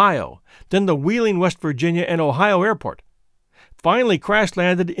 Columbus, Ohio, then the Wheeling, West Virginia, and Ohio Airport. Finally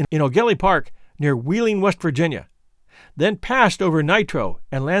crash-landed in O'Gelly Park near Wheeling, West Virginia, then passed over Nitro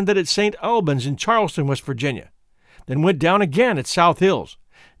and landed at St. Albans in Charleston, West Virginia, then went down again at South Hills,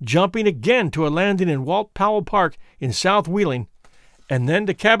 jumping again to a landing in Walt Powell Park in South Wheeling, and then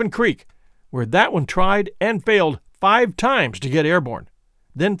to Cabin Creek, where that one tried and failed 5 times to get airborne,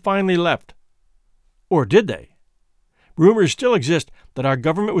 then finally left. Or did they? Rumors still exist that our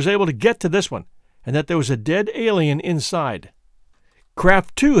government was able to get to this one, and that there was a dead alien inside.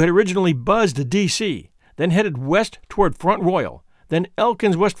 Craft 2 had originally buzzed to D.C., then headed west toward Front Royal, then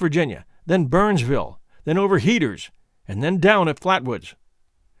Elkins, West Virginia, then Burnsville, then over Heaters, and then down at Flatwoods.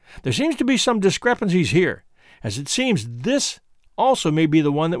 There seems to be some discrepancies here, as it seems this also may be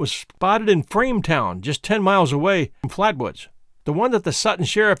the one that was spotted in Frametown, just 10 miles away from Flatwoods, the one that the Sutton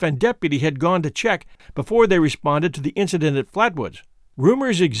sheriff and deputy had gone to check before they responded to the incident at Flatwoods.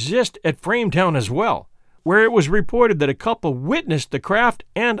 Rumors exist at Frametown as well, where it was reported that a couple witnessed the craft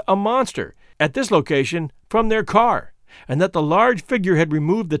and a monster at this location from their car, and that the large figure had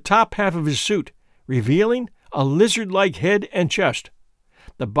removed the top half of his suit, revealing a lizard-like head and chest.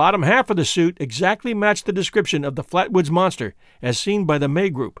 The bottom half of the suit exactly matched the description of the Flatwoods monster as seen by the May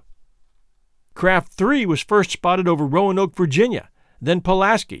Group. Craft 3 was first spotted over Roanoke, Virginia, then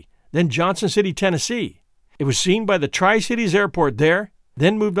Pulaski, then Johnson City, Tennessee. It was seen by the Tri-Cities Airport there,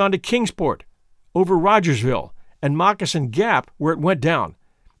 then moved on to Kingsport, over Rogersville and Moccasin Gap where it went down,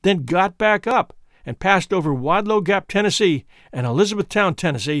 then got back up and passed over Wadlow Gap, Tennessee and Elizabethtown,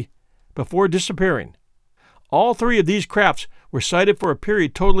 Tennessee, before disappearing. All 3 of these crafts were sighted for a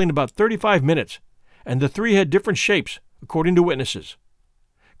period totaling about 35 minutes, and the 3 had different shapes, according to witnesses.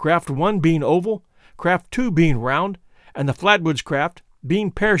 Craft 1 being oval, Craft 2 being round, and the Flatwoods craft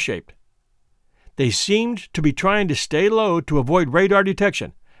being pear-shaped. They seemed to be trying to stay low to avoid radar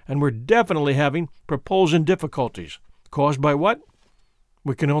detection, and were definitely having propulsion difficulties. Caused by what?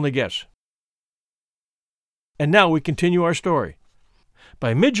 We can only guess. And now we continue our story.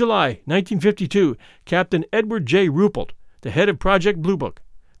 By mid-July 1952, Captain Edward J. Ruppelt, the head of Project Blue Book,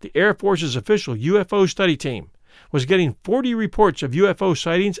 the Air Force's official UFO study team, was getting 40 reports of UFO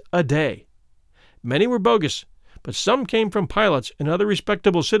sightings a day. Many were bogus, but some came from pilots and other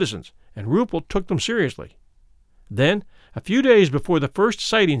respectable citizens, and Ruppelt took them seriously. Then, a few days before the first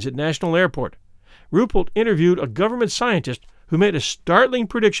sightings at National Airport, Ruppelt interviewed a government scientist who made a startling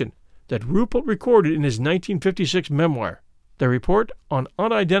prediction that Ruppelt recorded in his 1956 memoir, The Report on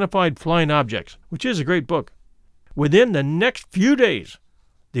Unidentified Flying Objects, which is a great book. Within the next few days,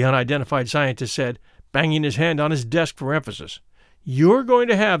 the unidentified scientist said, banging his hand on his desk for emphasis, you're going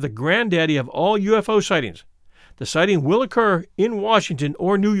to have the granddaddy of all UFO sightings. The sighting will occur in Washington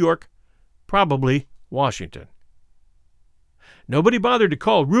or New York, probably Washington. Nobody bothered to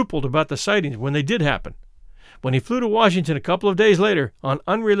call Ruppelt about the sightings when they did happen. When he flew to Washington a couple of days later on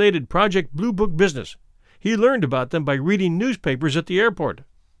unrelated Project Blue Book business, he learned about them by reading newspapers at the airport.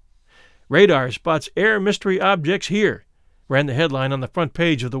 Radar spots air mystery objects here, ran the headline on the front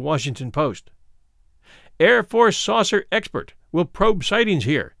page of the Washington Post. Air Force saucer expert will probe sightings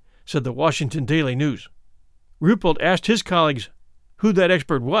here, said the Washington Daily News. Ruppelt asked his colleagues who that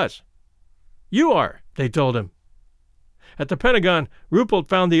expert was. You are, they told him. At the Pentagon, Ruppelt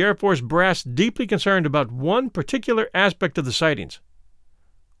found the Air Force brass deeply concerned about one particular aspect of the sightings.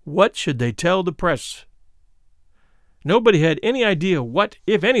 What should they tell the press? Nobody had any idea what,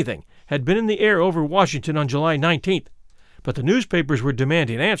 if anything, had been in the air over Washington on July 19th, but the newspapers were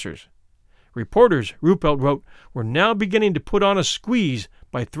demanding answers. Reporters, Ruppelt wrote, were now beginning to put on a squeeze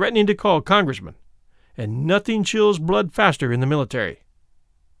by threatening to call congressmen, and nothing chills blood faster in the military.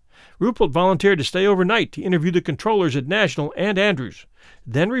 Ruppelt volunteered to stay overnight to interview the controllers at National and Andrews,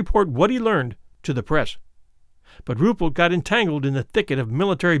 then report what he learned to the press. but Ruppelt got entangled in the thicket of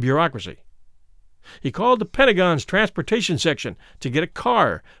military bureaucracy. He called the Pentagon's transportation section to get a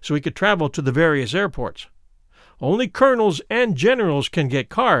car so he could travel to the various airports. Only colonels and generals can get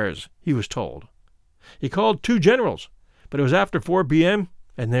cars, he was told. He called 2 generals, but it was after 4 p.m.,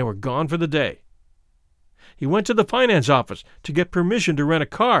 and they were gone for the day. He went to the finance office to get permission to rent a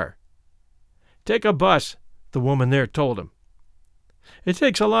car. "Take a bus," the woman there told him. "It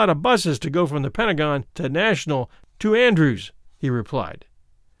takes a lot of buses to go from the Pentagon to National to Andrews," he replied.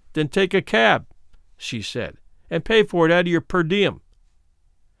 "Then take a cab," she said, "and pay for it out of your per diem."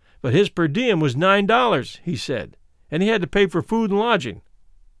 But his per diem was $9, he said, and he had to pay for food and lodging.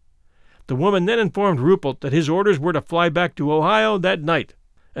 The woman then informed Ruppelt that his orders were to fly back to Ohio that night,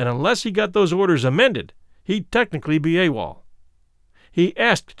 and unless he got those orders amended, he'd technically be AWOL. He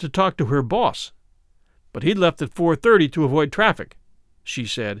asked to talk to her boss, but he'd left at 4:30 to avoid traffic, she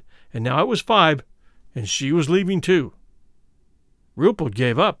said, and now it was 5, and she was leaving too. Ruppelt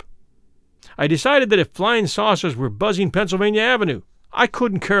gave up. "I decided that if flying saucers were buzzing Pennsylvania Avenue, I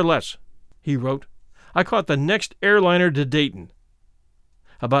couldn't care less," he wrote. "I caught the next airliner to Dayton."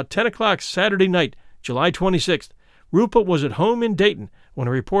 About 10 o'clock Saturday night, July 26th, Ruppelt was at home in Dayton when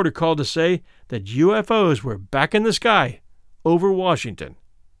a reporter called to say that UFOs were back in the sky over Washington.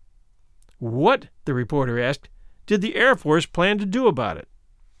 "What," the reporter asked, "did the Air Force plan to do about it?"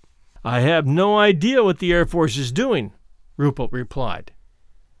 "I have no idea what the Air Force is doing," Ruppelt replied.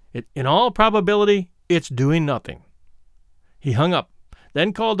 "In all probability, it's doing nothing." He hung up,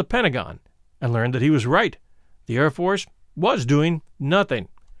 then called the Pentagon, and learned that he was right. The Air Force was doing nothing.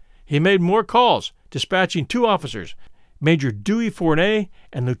 He made more calls, dispatching 2 officers, Major Dewey Fournet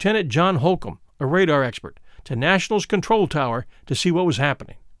and Lieutenant John Holcomb, a radar expert, to National's control tower to see what was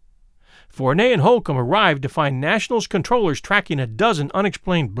happening. Fournet and Holcomb arrived to find National's controllers tracking a dozen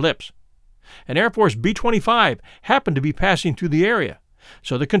unexplained blips. An Air Force B-25 happened to be passing through the area,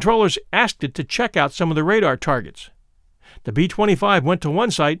 so the controllers asked it to check out some of the radar targets. The B-25 went to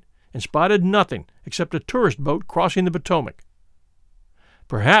one site and spotted nothing except a tourist boat crossing the Potomac.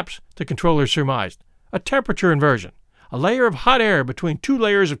 Perhaps, the controllers surmised, a temperature inversion, a layer of hot air between 2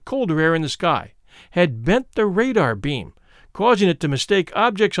 layers of colder air in the sky, had bent the radar beam, causing it to mistake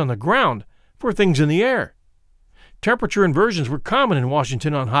objects on the ground for things in the air. Temperature inversions were common in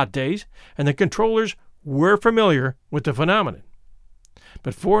Washington on hot days, and the controllers were familiar with the phenomenon.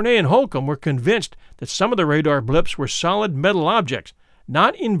 But Fournet and Holcomb were convinced that some of the radar blips were solid metal objects,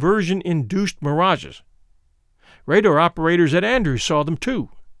 not inversion-induced mirages. Radar operators at Andrews saw them too,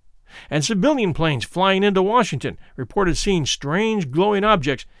 and civilian planes flying into Washington reported seeing strange glowing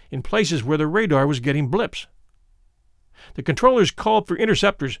objects in places where the radar was getting blips. The controllers called for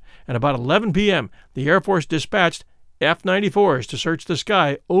interceptors, and about 11 p.m. the Air Force dispatched F-94s to search the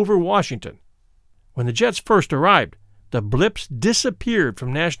sky over Washington. When the jets first arrived, the blips disappeared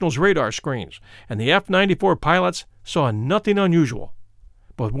from National's radar screens, and the F-94 pilots saw nothing unusual.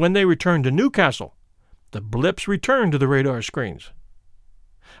 But when they returned to Newcastle, the blips returned to the radar screens.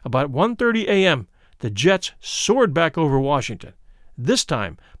 About 1:30 a.m., the jets soared back over Washington. This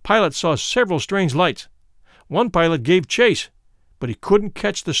time, pilots saw several strange lights. One pilot gave chase, but he couldn't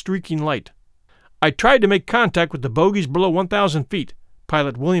catch the streaking light. "I tried to make contact with the bogies below 1,000 feet,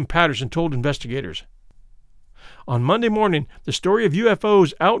 pilot William Patterson told investigators. On Monday morning, the story of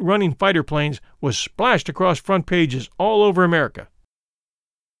UFOs outrunning fighter planes was splashed across front pages all over America.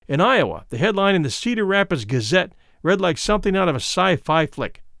 In Iowa, the headline in the Cedar Rapids Gazette read like something out of a sci-fi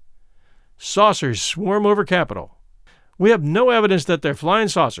flick. "Saucers swarm over Capitol. We have no evidence that they're flying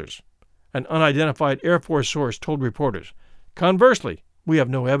saucers," an unidentified Air Force source told reporters. "Conversely, we have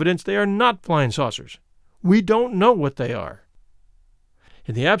no evidence they are not flying saucers. We don't know what they are."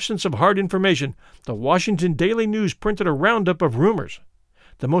 In the absence of hard information, the Washington Daily News printed a roundup of rumors.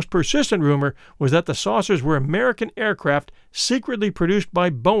 The most persistent rumor was that the saucers were American aircraft secretly produced by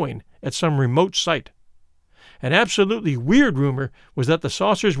Boeing at some remote site. An absolutely weird rumor was that the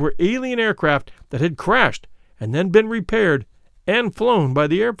saucers were alien aircraft that had crashed and then been repaired and flown by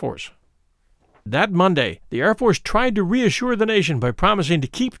the Air Force. That Monday, the Air Force tried to reassure the nation by promising to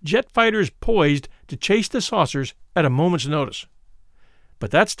keep jet fighters poised to chase the saucers at a moment's notice. But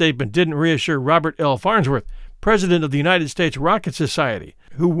that statement didn't reassure Robert L. Farnsworth, president of the United States Rocket Society,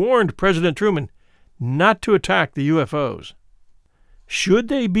 who warned President Truman not to attack the UFOs. Should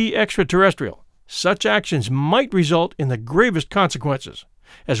they be extraterrestrial, such actions might result in the gravest consequences,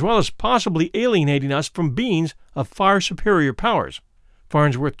 as well as possibly alienating us from beings of far superior powers,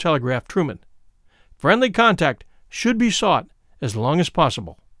 Farnsworth telegraphed Truman. Friendly contact should be sought as long as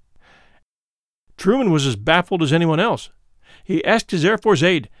possible. Truman was as baffled as anyone else. He asked his Air Force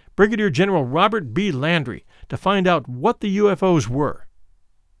aide, Brigadier General Robert B. Landry to find out what the UFOs were.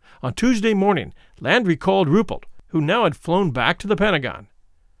 On Tuesday morning, Landry called Ruppelt, who now had flown back to the Pentagon.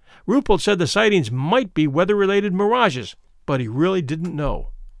 Ruppelt said the sightings might be weather-related mirages, but he really didn't know.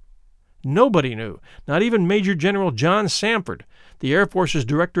 Nobody knew, not even Major General John Samford, the Air Force's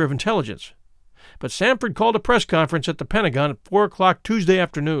Director of Intelligence. But Samford called a press conference at the Pentagon at 4 o'clock Tuesday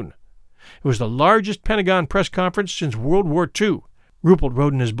afternoon. It was the largest Pentagon press conference since World War II, Ruppelt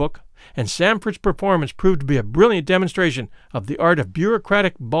wrote in his book, and Samford's performance proved to be a brilliant demonstration of the art of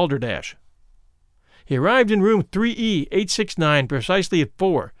bureaucratic balderdash. He arrived in room 3E 869 precisely at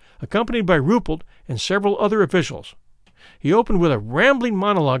 4, accompanied by Ruppelt and several other officials. He opened with a rambling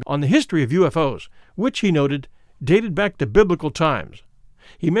monologue on the history of UFOs, which, he noted, dated back to biblical times.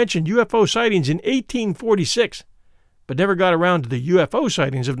 He mentioned UFO sightings in 1846, but never got around to the UFO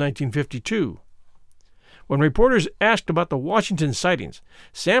sightings of 1952. When reporters asked about the Washington sightings,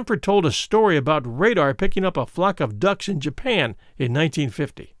 Samford told a story about radar picking up a flock of ducks in Japan in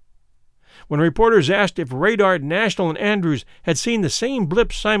 1950. When reporters asked if radar at National and Andrews had seen the same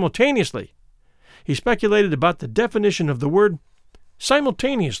blips simultaneously, he speculated about the definition of the word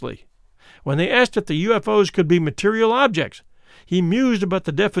simultaneously. When they asked if the UFOs could be material objects, he mused about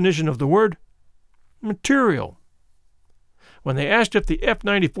the definition of the word material. When they asked if the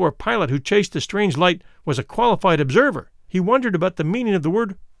F-94 pilot who chased the strange light was a qualified observer, he wondered about the meaning of the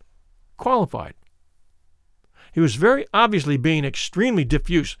word qualified. He was very obviously being extremely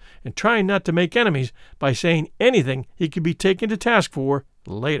diffuse and trying not to make enemies by saying anything he could be taken to task for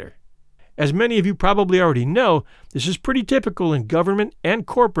later. As many of you probably already know, this is pretty typical in government and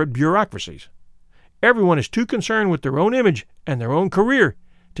corporate bureaucracies. Everyone is too concerned with their own image and their own career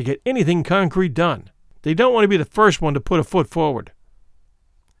to get anything concrete done. They don't want to be the first one to put a foot forward.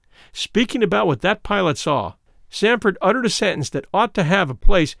 Speaking about what that pilot saw, Samford uttered a sentence that ought to have a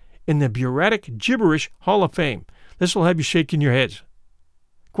place in the bureaucratic gibberish Hall of Fame. This will have you shaking your heads.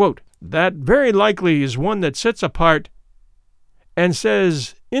 Quote, "That very likely is one that sits apart and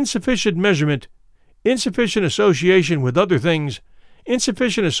says insufficient measurement, insufficient association with other things,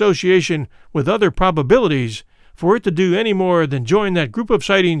 insufficient association with other probabilities, for it to do any more than join that group of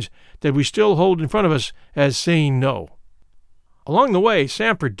sightings that we still hold in front of us as saying no." Along the way,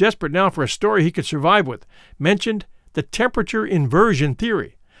 Samford, desperate now for a story he could survive with, mentioned the temperature inversion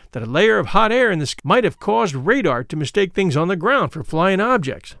theory, that a layer of hot air in the sky might have caused radar to mistake things on the ground for flying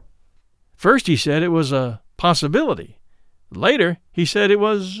objects. First he said it was a possibility. Later he said it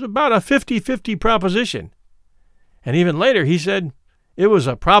was about a 50-50 proposition. And even later he said it was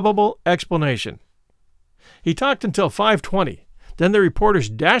a probable explanation. He talked until 5:20. Then the reporters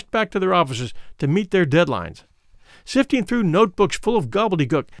dashed back to their offices to meet their deadlines. Sifting through notebooks full of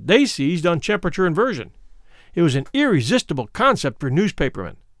gobbledygook, they seized on temperature inversion. It was an irresistible concept for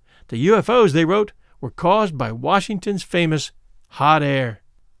newspapermen. The UFOs, they wrote, were caused by Washington's famous hot air.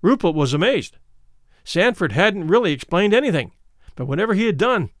 Ruppelt was amazed. Samford hadn't really explained anything, but whatever he had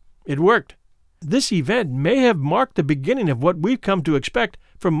done, it worked. This event may have marked the beginning of what we've come to expect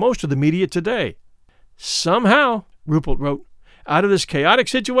from most of the media today. Somehow, Ruppelt wrote, out of this chaotic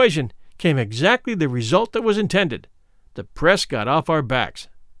situation came exactly the result that was intended. The press got off our backs.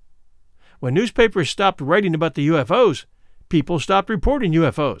 When newspapers stopped writing about the UFOs, people stopped reporting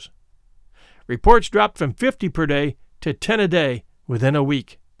UFOs. Reports dropped from 50 per day to 10 a day within a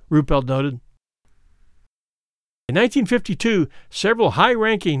week, Ruppelt noted. In 1952, several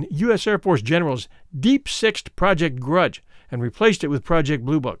high-ranking U.S. Air Force generals deep-sixed Project Grudge and replaced it with Project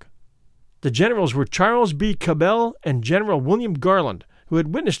Blue Book. The generals were Charles B. Cabell and General William Garland, who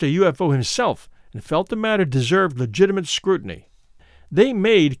had witnessed a UFO himself and felt the matter deserved legitimate scrutiny. They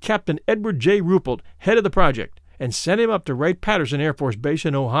made Captain Edward J. Ruppelt head of the project and sent him up to Wright-Patterson Air Force Base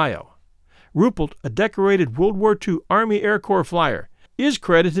in Ohio. Ruppelt, a decorated World War II Army Air Corps flyer, is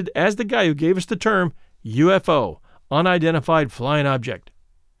credited as the guy who gave us the term UFO, Unidentified Flying Object.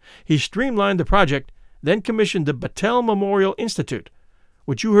 He streamlined the project, then commissioned the Battelle Memorial Institute,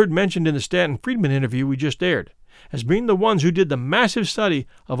 which you heard mentioned in the Stanton Friedman interview we just aired, as being the ones who did the massive study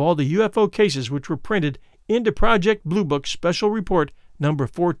of all the UFO cases which were printed into Project Blue Book Special Report number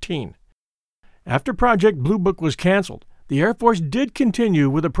 14. After Project Blue Book was canceled, the Air Force did continue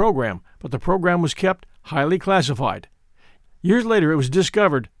with the program, but the program was kept highly classified. Years later it was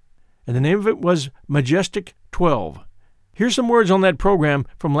discovered, and the name of it was Majestic 12. Here's some words on that program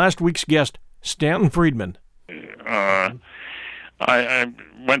from last week's guest, Stanton Friedman. I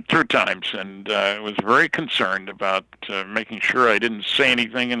went through times and was very concerned about making sure I didn't say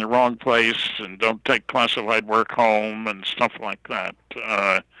anything in the wrong place and don't take classified work home and stuff like that.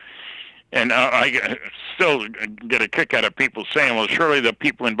 And I still get a kick out of people saying, well, surely the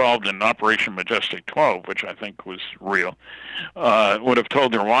people involved in Operation Majestic 12, which I think was real, would have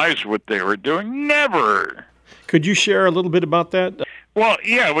told their wives what they were doing. Never. Could you share a little bit about that? Well,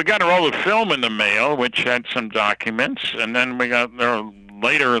 yeah, we got a roll of film in the mail, which had some documents, and then we got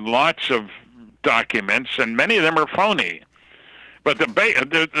later lots of documents, and many of them are phony. But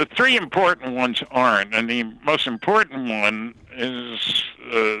the three important ones aren't, and the most important one is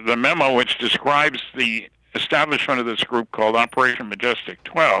the memo which describes the establishment of this group called Operation Majestic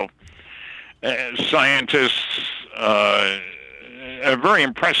 12. Scientists, a very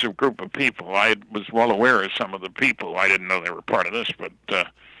impressive group of people. I was well aware of some of the people. I didn't know they were part of this, but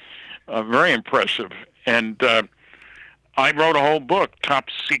very impressive. And I wrote a whole book, Top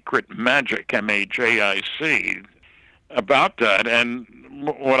Secret Magic, MAJIC, about that, and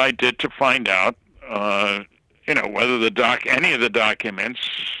what I did to find out, whether any of the documents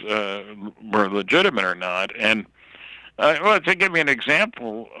were legitimate or not. And to give you an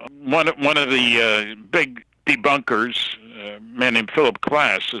example, one of the big debunkers, a man named Philip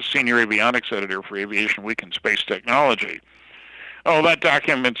Klass, the senior avionics editor for Aviation Week and Space Technology. Oh, that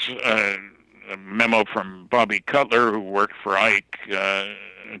document's a memo from Bobby Cutler, who worked for Ike,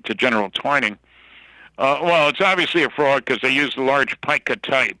 to General Twining. Well, it's obviously a fraud because they used a large pica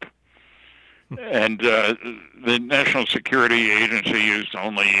type. And the National Security Agency used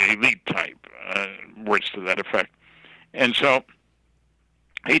only elite type, words to that effect. And so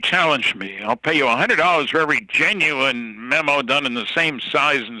he challenged me. I'll pay you $100 for every genuine memo done in the same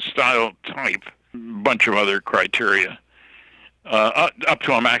size and style type. A bunch of other criteria, up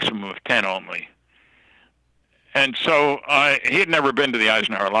to a maximum of 10 only. And so he had never been to the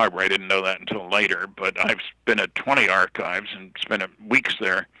Eisenhower Library. I didn't know that until later, but I've been at 20 archives and spent weeks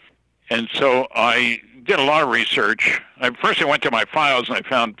there. And so I did a lot of research. First I went to my files and I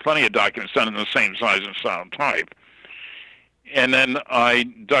found plenty of documents done in the same size and style type. And then I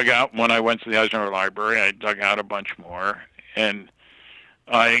dug out, when I went to the Eisenhower Library, I dug out a bunch more. And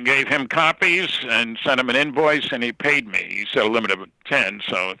I gave him copies and sent him an invoice, and he paid me. He said a limit of 10,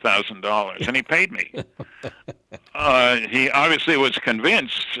 so $1,000, and he paid me. He obviously was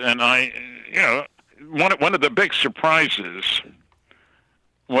convinced, and one of the big surprises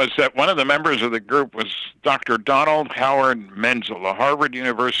was that one of the members of the group was Dr. Donald Howard Menzel, a Harvard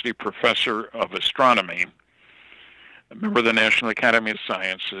University professor of astronomy, a member of the National Academy of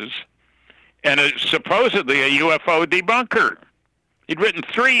Sciences, and supposedly a UFO debunker. He'd written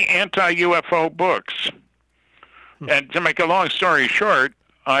 3 anti-UFO books. And to make a long story short,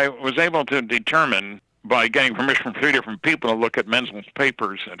 I was able to determine, by getting permission from 3 different people to look at Menzel's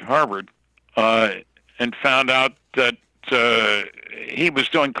papers at Harvard, and found out that he was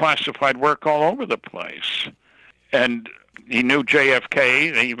doing classified work all over the place. And he knew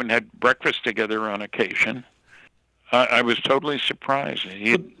JFK. They even had breakfast together on occasion. I was totally surprised.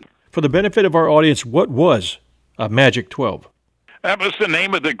 For the benefit of our audience, what was Magic 12? That was the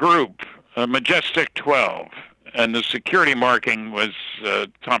name of the group, Majestic 12, and the security marking was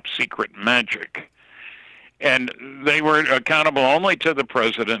Top Secret Magic. And they were accountable only to the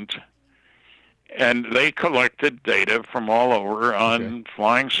president, and they collected data from all over on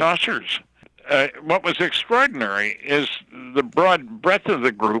flying saucers. What was extraordinary is the broad breadth of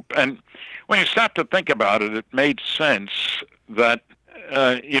the group, and when you stop to think about it, it made sense that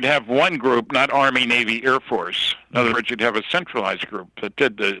you'd have one group, not Army, Navy, Air Force. In other words, you'd have a centralized group that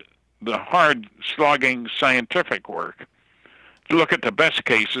did the hard, slogging scientific work, to look at the best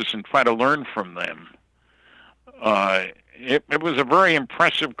cases and try to learn from them. It was a very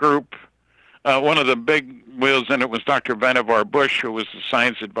impressive group. One of the big wheels in it was Dr. Vannevar Bush, who was the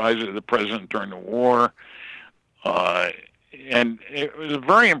science advisor to the president during the war. And it was a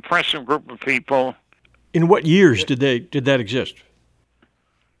very impressive group of people. In what years did that exist?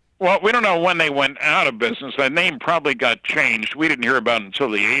 Well, we don't know when they went out of business. That name probably got changed. We didn't hear about it until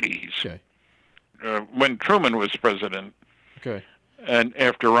the 80s, when Truman was president, and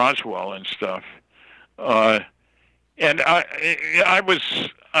after Roswell and stuff. And I was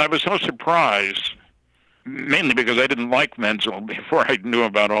so surprised, mainly because I didn't like Menzel before I knew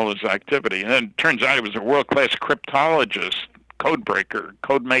about all his activity. And then it turns out he was a world-class cryptologist, code breaker,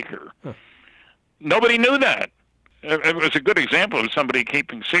 code maker. Huh. Nobody knew that. It was a good example of somebody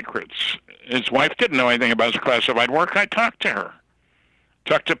keeping secrets. His wife didn't know anything about his classified work. I talked to her,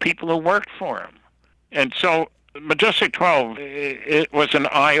 talked to people who worked for him. And so Majestic 12, it was an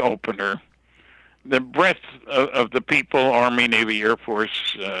eye-opener. The breadth of the people, Army, Navy, Air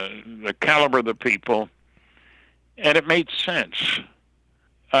Force, the caliber of the people, and it made sense.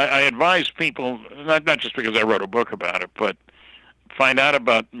 I advise people, not just because I wrote a book about it, but find out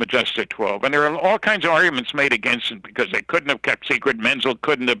about Majestic 12. And there are all kinds of arguments made against it because they couldn't have kept secret. Menzel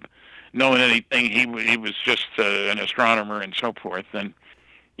couldn't have known anything. He was just an astronomer and so forth. And,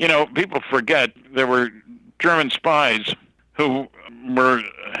 people forget there were German spies who were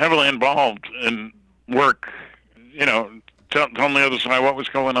heavily involved in work, telling the other side what was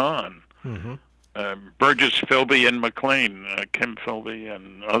going on. Mm-hmm. Burgess, Philby, and McLean, Kim Philby,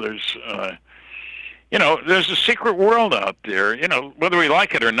 and others. There's a secret world out there. Whether we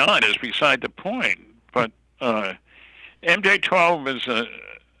like it or not is beside the point. But MJ-12 is an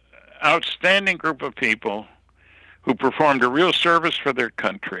outstanding group of people who performed a real service for their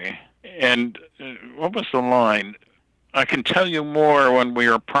country. And what was the line? I can tell you more when we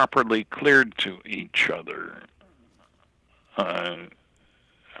are properly cleared to each other.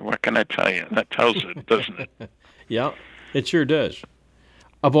 What can I tell you? That tells it, doesn't it? Yeah, it sure does.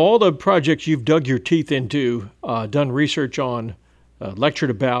 Of all the projects you've dug your teeth into, done research on,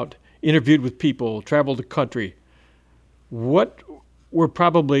 lectured about, interviewed with people, traveled the country, what were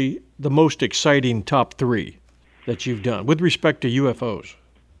probably the most exciting top three that you've done with respect to UFOs?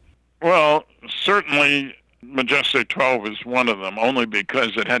 Well, certainly Majestic 12 is one of them, only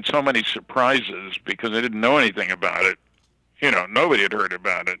because it had so many surprises, because I didn't know anything about it. Nobody had heard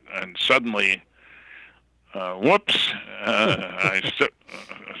about it, and suddenly, whoops, I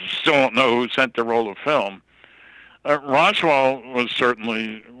still don't know who sent the roll of film. Roswell was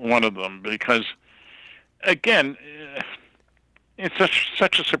certainly one of them, because, again, it's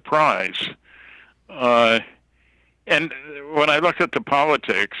such a surprise. And when I looked at the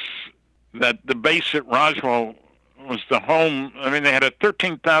politics, that the base at Roswell was the home, they had a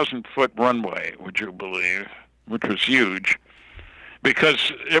 13,000-foot runway, would you believe, which was huge,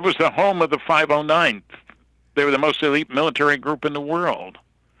 because it was the home of the 509th. They were the most elite military group in the world.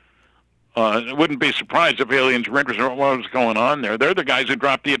 I wouldn't be surprised if aliens were interested in what was going on there. They're the guys who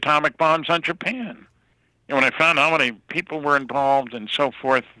dropped the atomic bombs on Japan. When I found how many people were involved and so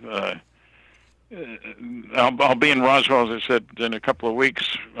forth, I'll be in Roswell, as I said, in a couple of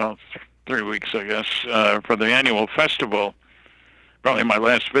weeks, 3 weeks, I guess, for the annual festival. Probably my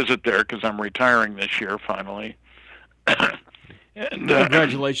last visit there because I'm retiring this year, finally. And,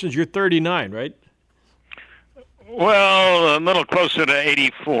 congratulations. You're 39, right? Well, a little closer to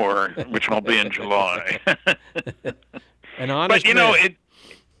 84, which will be in July. An honest But, man.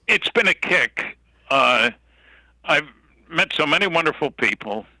 it's been a kick. I've met so many wonderful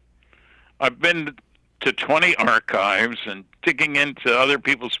people. I've been to 20 archives and digging into other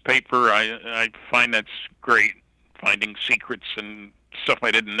people's paper. I find that's great, finding secrets and stuff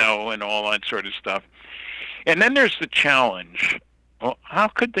I didn't know and all that sort of stuff. And then there's the challenge. Well, how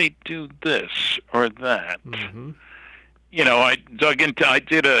could they do this or that? Mm-hmm. I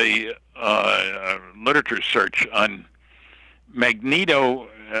did a literature search on magneto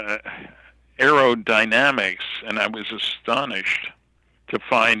aerodynamics, and I was astonished to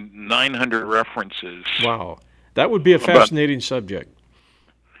find 900 references. Wow. That would be a fascinating subject.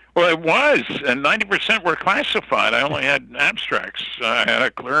 Well, it was, and 90% were classified. I only had abstracts. I had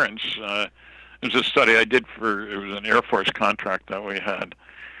a clearance. It was a study I did it was an Air Force contract that we had.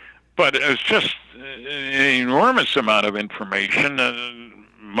 But it was just an enormous amount of information,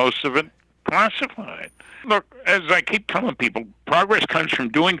 most of it classified. Look, as I keep telling people, progress comes from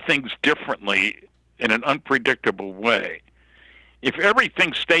doing things differently in an unpredictable way. If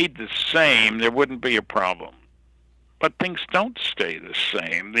everything stayed the same, there wouldn't be a problem. But things don't stay the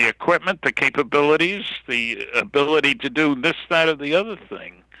same. The equipment, the capabilities, the ability to do this, that, or the other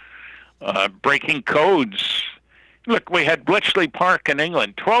thing. Breaking codes. Look, we had Bletchley Park in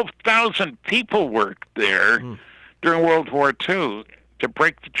England. 12,000 people worked there during World War II to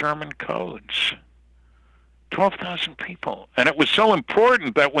break the German codes. 12,000 people. And it was so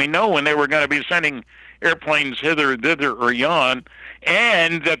important that we know when they were going to be sending airplanes hither, thither, or yon,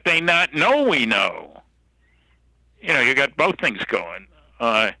 and that they not know we know. You got both things going,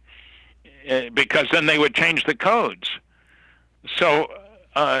 because then they would change the codes. So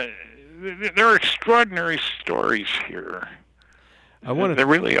there are extraordinary stories here. There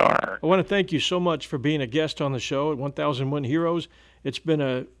really are. I want to thank you so much for being a guest on the show at 1001 Heroes. It's been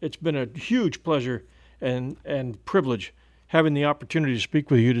a huge pleasure and privilege having the opportunity to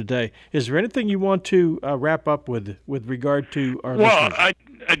speak with you today. Is there anything you want to wrap up with regard to our listeners? Well,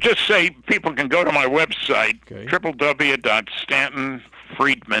 I just say people can go to my website,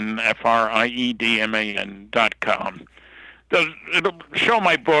 www.stantonfriedman.com. It'll show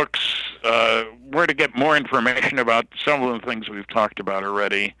my books, where to get more information about some of the things we've talked about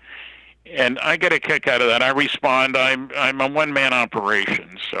already. And I get a kick out of that. I respond. I'm a one-man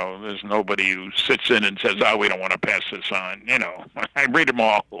operation, so there's nobody who sits in and says, "Oh, we don't want to pass this on." I read them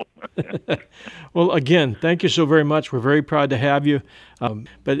all. Well, again, thank you so very much. We're very proud to have you.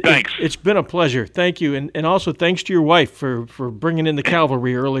 But Thanks. It's been a pleasure. Thank you, and also thanks to your wife for bringing in the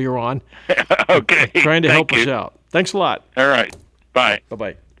cavalry earlier on. Okay. Trying to Thank help us you. out. Thanks a lot. All right. Bye.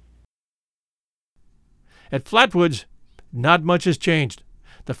 Bye-bye. At Flatwoods, not much has changed.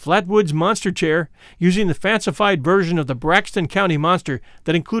 The Flatwoods Monster Chair, using the fancified version of the Braxton County Monster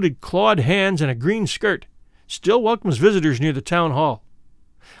that included clawed hands and a green skirt, still welcomes visitors near the town hall.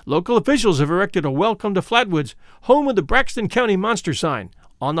 Local officials have erected a Welcome to Flatwoods, home of the Braxton County Monster sign,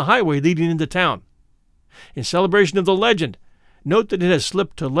 on the highway leading into town. In celebration of the legend, note that it has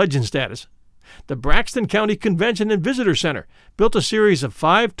slipped to legend status. The Braxton County Convention and Visitor Center built a series of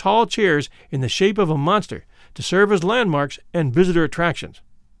 5 tall chairs in the shape of a monster to serve as landmarks and visitor attractions.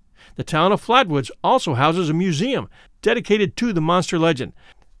 The town of Flatwoods also houses a museum dedicated to the monster legend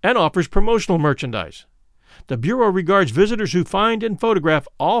and offers promotional merchandise. The Bureau regards visitors who find and photograph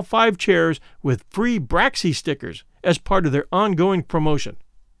all 5 chairs with free Braxy stickers as part of their ongoing promotion.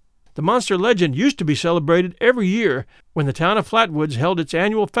 The monster legend used to be celebrated every year when the town of Flatwoods held its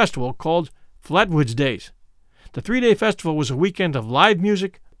annual festival called Flatwoods Days. The 3-day festival was a weekend of live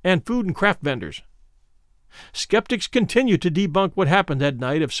music and food and craft vendors. Skeptics continue to debunk what happened that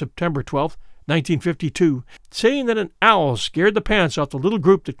night of September 12, 1952, saying that an owl scared the pants off the little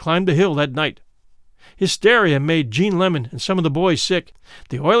group that climbed the hill that night. Hysteria made Gene Lemon and some of the boys sick.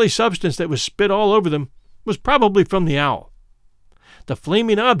 The oily substance that was spit all over them was probably from the owl. The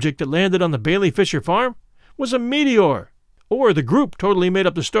flaming object that landed on the Bailey Fisher farm was a meteor. Or the group totally made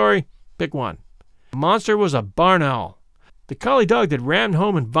up the story. Pick one. The monster was a barn owl. The collie dog that ran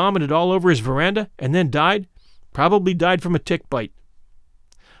home and vomited all over his veranda and then died probably died from a tick bite.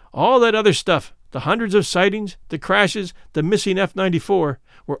 All that other stuff, the hundreds of sightings, the crashes, the missing F-94,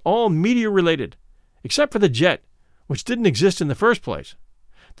 were all meteor-related, except for the jet, which didn't exist in the first place.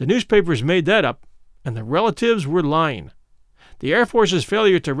 The newspapers made that up, and the relatives were lying. The Air Force's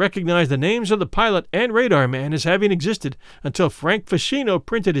failure to recognize the names of the pilot and radar man as having existed until Frank Ficino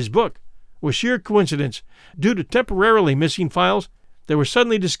printed his book was sheer coincidence due to temporarily missing files that were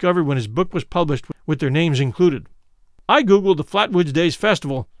suddenly discovered when his book was published with their names included. I googled the Flatwoods Days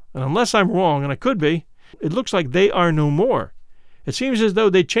Festival, and unless I'm wrong, and I could be, it looks like they are no more. It seems as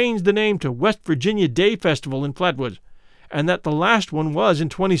though they changed the name to West Virginia Day Festival in Flatwoods, and that the last one was in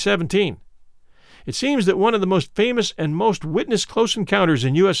 2017. It seems that one of the most famous and most witnessed close encounters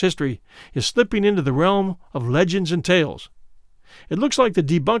in U.S. history is slipping into the realm of legends and tales. It looks like the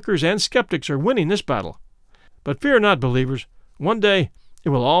debunkers and skeptics are winning this battle. But fear not, believers. One day, it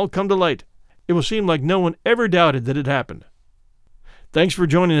will all come to light. It will seem like no one ever doubted that it happened. Thanks for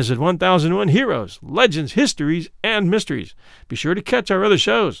joining us at 1001 Heroes, Legends, Histories, and Mysteries. Be sure to catch our other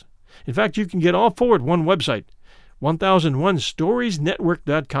shows. In fact, you can get all 4 at one website,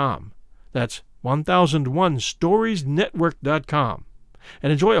 1001storiesnetwork.com. That's 1001storiesnetwork.com.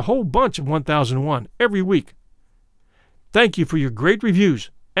 And enjoy a whole bunch of 1001 every week. Thank you for your great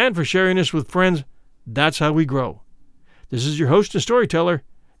reviews and for sharing us with friends. That's how we grow. This is your host and storyteller,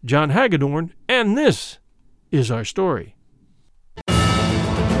 John Hagedorn, and this is our story.